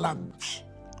Petromax lamps.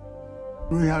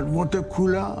 We had water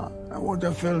cooler,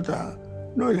 water filter,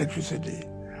 no electricity.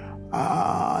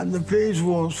 And the place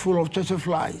was full of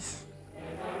flies.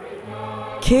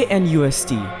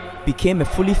 KNUST became a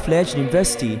fully fledged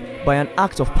university by an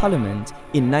Act of Parliament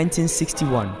in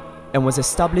 1961 and was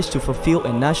established to fulfill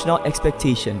a national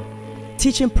expectation,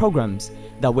 teaching programs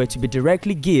that were to be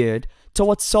directly geared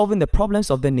towards solving the problems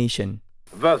of the nation.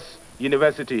 This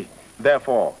university,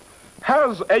 therefore,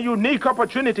 has a unique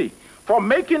opportunity for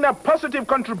making a positive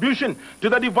contribution to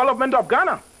the development of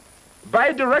Ghana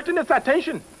by directing its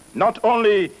attention not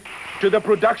only to the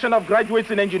production of graduates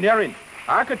in engineering,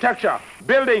 architecture,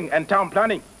 building, and town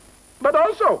planning, but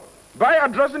also by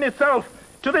addressing itself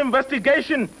to the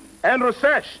investigation and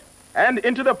research and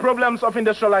into the problems of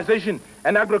industrialization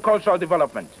and agricultural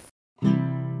development.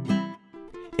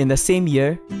 In the same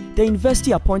year, the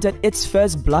university appointed its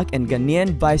first black and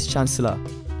Ghanaian vice-chancellor,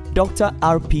 Dr.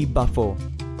 R.P. Bafo.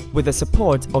 With the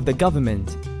support of the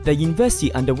government, the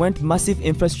university underwent massive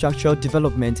infrastructural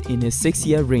development in his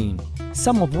 6-year reign,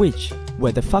 some of which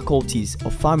were the faculties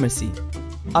of pharmacy,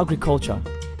 agriculture,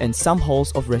 and some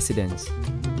halls of residence.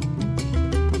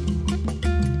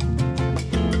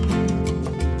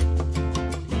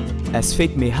 As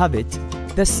fate may have it,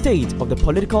 the state of the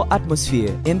political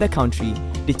atmosphere in the country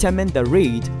determined the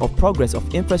rate of progress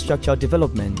of infrastructure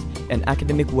development and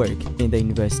academic work in the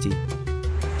university.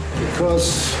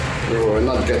 Because we were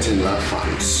not getting enough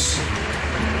funds,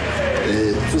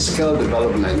 the physical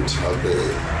development of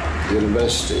the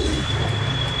university,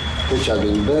 which had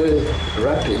been very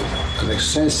rapid and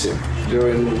extensive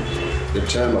during the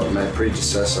term of my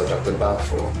predecessor, Dr.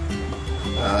 Bafo,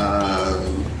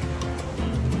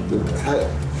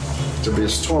 had to be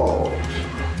stalled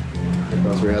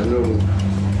because we had no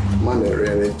money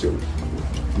really to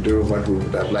do what we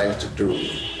would have liked to do.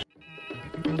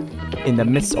 In the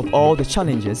midst of all the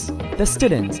challenges, the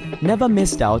students never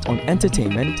missed out on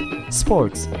entertainment,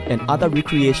 sports, and other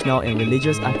recreational and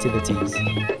religious activities.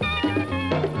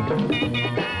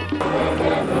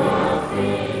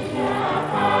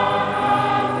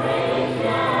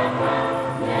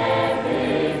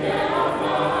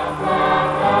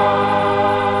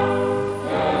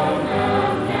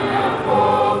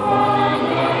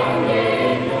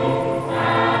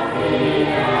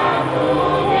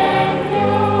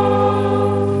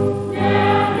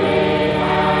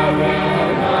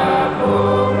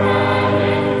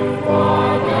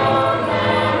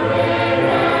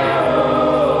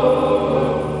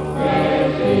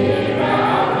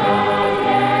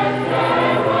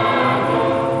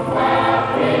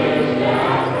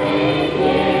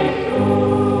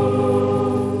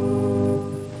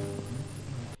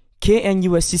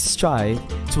 KNUST's strive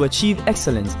to achieve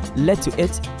excellence led to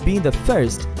it being the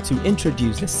first to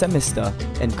introduce the semester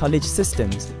and college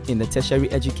systems in the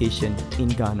tertiary education in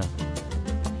Ghana.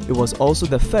 It was also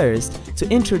the first to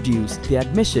introduce the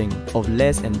admission of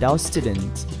less endowed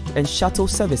students and shuttle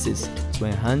services to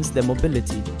enhance the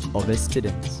mobility of its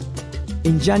students.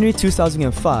 In January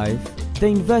 2005, the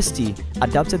university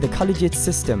adopted the collegiate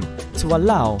system to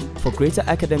allow for greater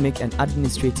academic and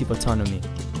administrative autonomy.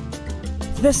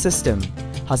 This system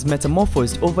has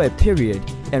metamorphosed over a period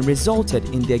and resulted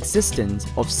in the existence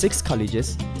of 6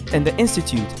 colleges and the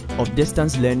Institute of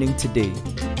Distance Learning today,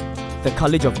 the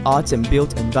College of Arts and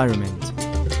Built Environment,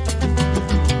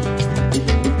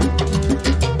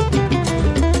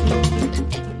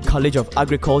 College of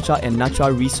Agriculture and Natural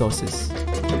Resources,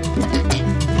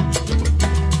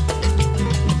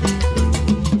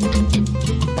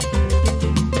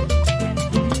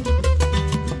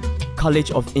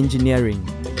 College of Engineering,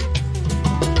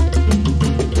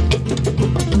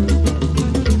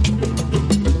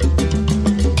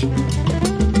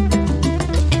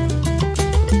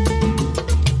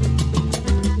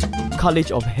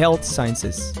 College of Health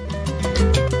Sciences,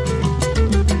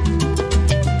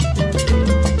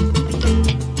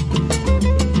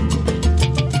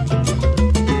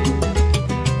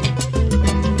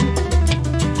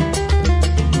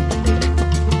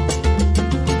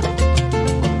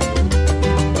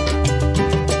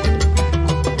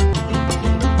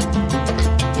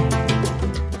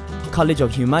 College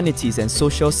of Humanities and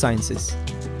Social Sciences,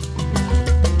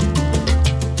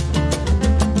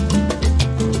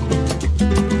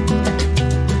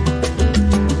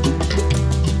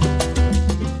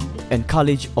 and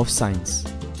College of Science.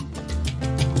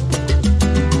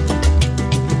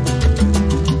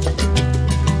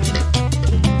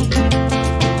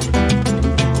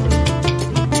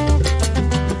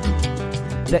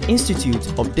 The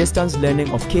Institute of Distance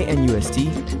Learning of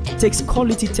KNUST takes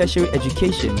quality tertiary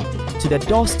education to the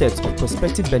doorsteps of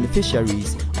prospective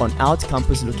beneficiaries on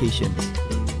out-campus locations.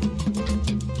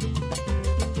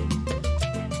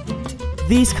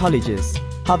 These colleges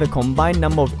have a combined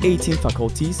number of 18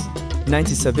 faculties,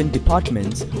 97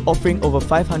 departments offering over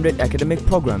 500 academic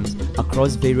programs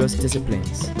across various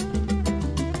disciplines.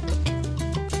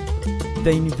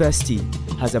 The university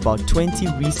has about 20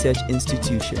 research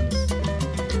institutions.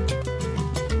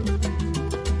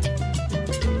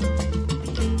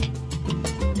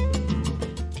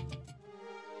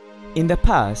 In the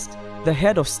past, the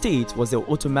head of state was the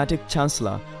automatic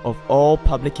chancellor of all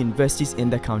public universities in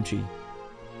the country.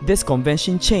 This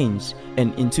convention changed,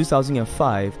 and in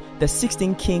 2005, the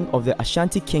 16th king of the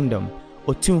Ashanti Kingdom,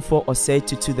 Otumfuo Osei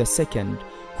Tutu II,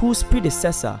 whose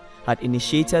predecessor had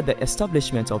initiated the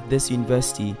establishment of this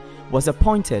university, was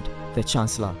appointed the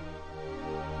chancellor.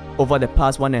 Over the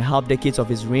past 1.5 decades of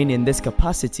his reign in this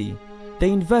capacity, the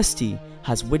university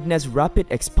has witnessed rapid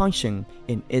expansion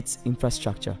in its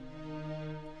infrastructure.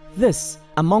 This,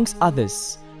 amongst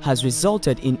others, has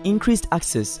resulted in increased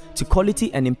access to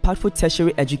quality and impactful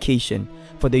tertiary education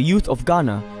for the youth of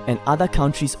Ghana and other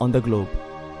countries on the globe.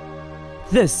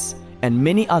 This and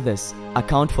many others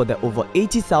account for the over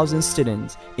 80,000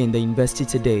 students in the university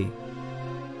today.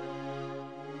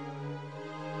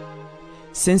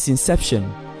 Since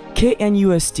inception,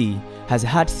 KNUST has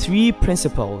had 3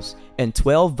 principals and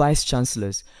 12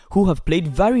 vice-chancellors who have played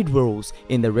varied roles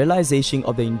in the realization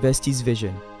of the university's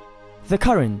vision. The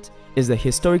current is the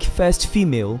historic first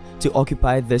female to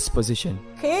occupy this position.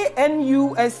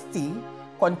 KNUST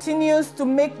continues to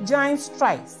make giant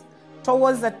strides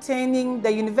towards attaining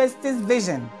the university's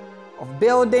vision of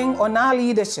building on our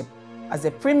leadership as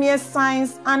a premier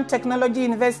science and technology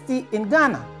university in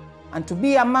Ghana and to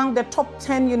be among the top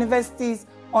 10 universities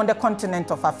on the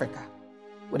continent of Africa,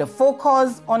 with a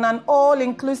focus on an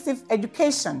all-inclusive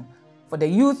education for the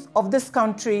youth of this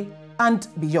country and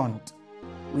beyond.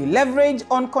 We leverage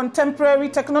on contemporary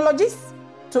technologies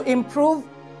to improve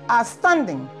our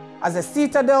standing as a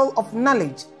citadel of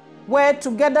knowledge, where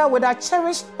together with our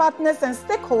cherished partners and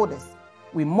stakeholders,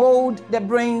 we mold the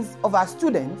brains of our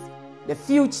students, the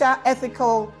future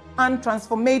ethical and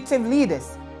transformative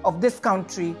leaders of this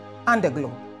country and the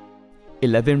globe.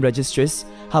 11 registrars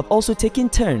have also taken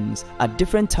turns at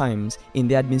different times in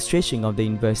the administration of the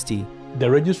university. The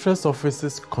registrar's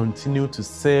offices continue to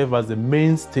serve as the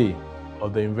mainstay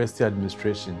of the university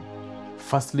administration,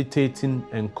 facilitating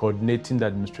and coordinating the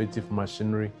administrative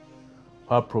machinery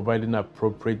while providing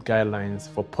appropriate guidelines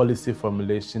for policy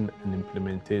formulation and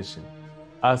implementation.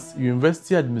 As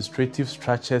university administrative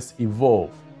structures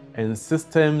evolve and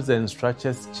systems and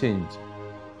structures change,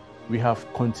 we have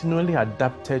continually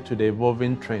adapted to the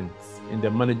evolving trends in the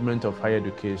management of higher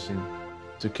education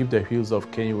to keep the wheels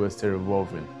of KNUST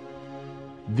revolving.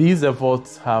 These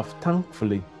efforts have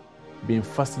thankfully been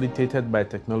facilitated by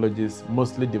technologies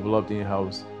mostly developed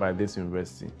in-house by this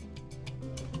university.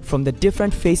 From the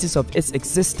different phases of its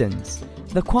existence,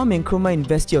 the Kwame Nkrumah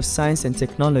University of Science and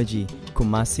Technology,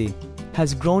 Kumasi,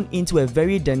 has grown into a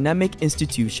very dynamic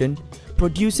institution,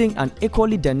 producing an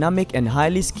equally dynamic and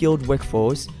highly skilled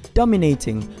workforce,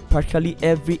 dominating practically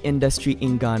every industry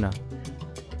in Ghana.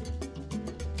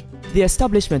 The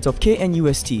establishment of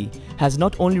KNUST has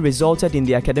not only resulted in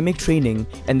the academic training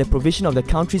and the provision of the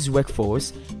country's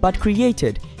workforce, but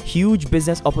created huge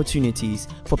business opportunities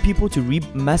for people to reap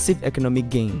massive economic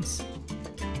gains.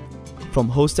 From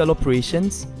hostel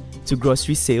operations to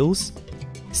grocery sales,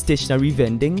 stationery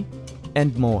vending,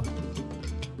 and more.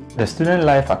 The student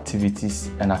life activities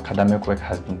and academic work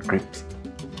has been great,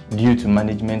 due to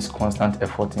management's constant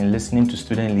effort in listening to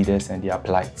student leaders and their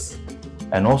plights,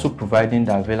 and also providing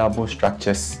the available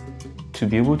structures to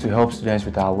be able to help students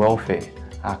with our welfare,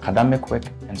 our academic work,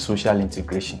 and social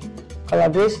integration.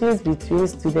 Collaborations between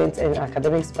students and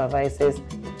academic supervisors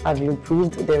have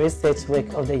improved the research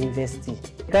work of the university.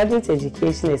 Graduate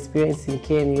education experience in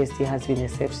KNUST has been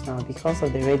exceptional because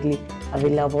of the readily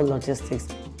available logistics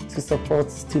to support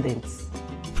students.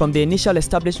 From the initial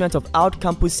establishment of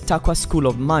out-campus Takwa School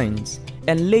of Mines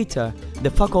and later the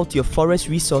Faculty of Forest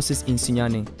Resources in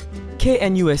Sunyani,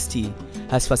 KNUST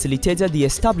has facilitated the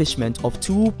establishment of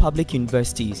 2 public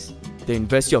universities, the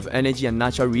University of Energy and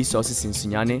Natural Resources in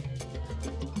Sunyani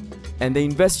and the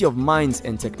University of Mines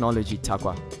and Technology,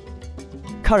 Takwa.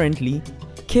 Currently,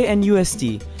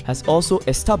 KNUST has also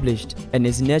established and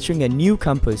is nurturing a new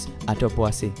campus at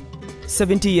Obuasi.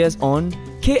 70 years on,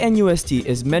 KNUST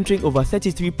is mentoring over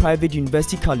 33 private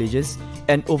university colleges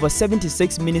and over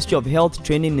 76 Ministry of Health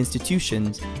training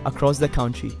institutions across the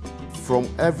country. From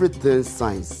everything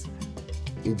science,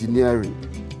 engineering,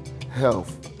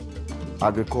 health,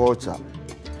 agriculture,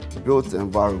 built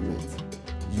environment,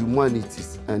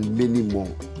 humanities, and many more,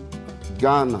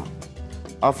 Ghana,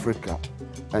 Africa,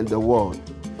 and the world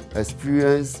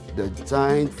experience the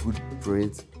giant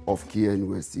footprint of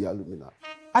KNUST alumni.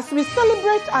 As we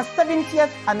celebrate our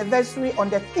 70th anniversary on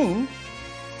the theme,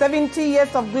 70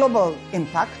 years of global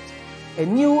impact, a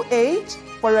new age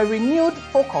for a renewed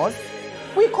focus,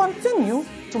 we continue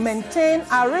to maintain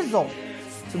our resolve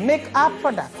to make our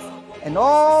products and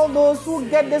all those who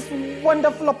get this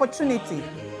wonderful opportunity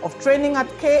of training at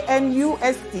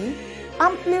KNUST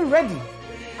amply ready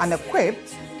and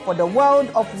equipped for the world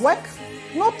of work,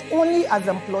 not only as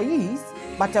employees,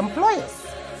 but employers,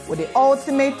 with the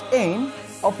ultimate aim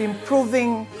of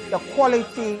improving the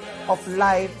quality of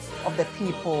life of the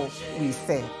people we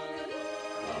serve.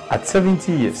 At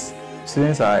 70 years,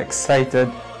 students are excited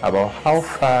about how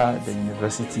far the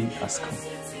university has come.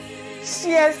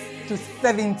 Cheers to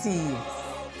 70 years.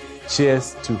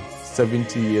 Cheers to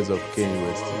 70 years of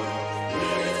KNUST.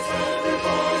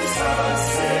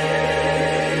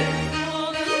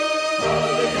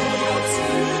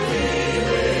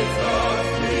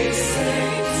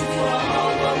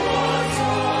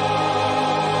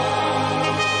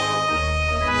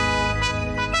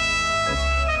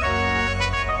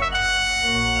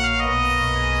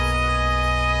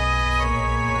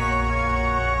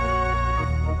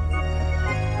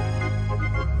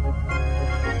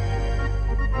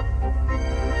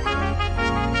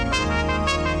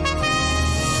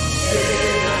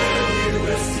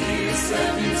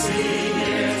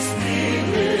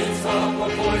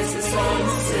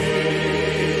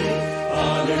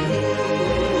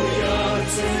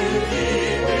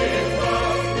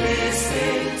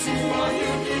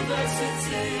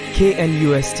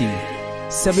 KNUST,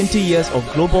 70 years of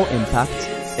global impact,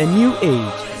 a new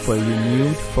age for a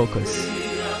renewed focus.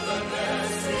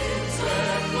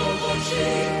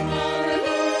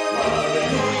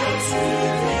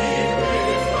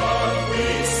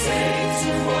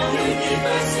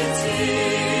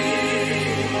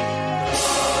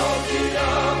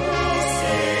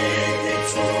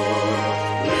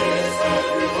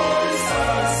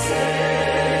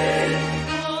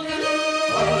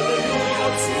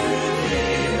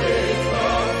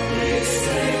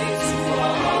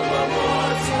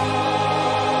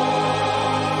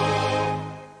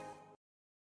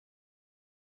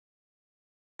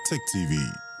 TEK TV,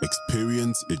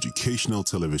 experience educational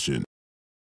television.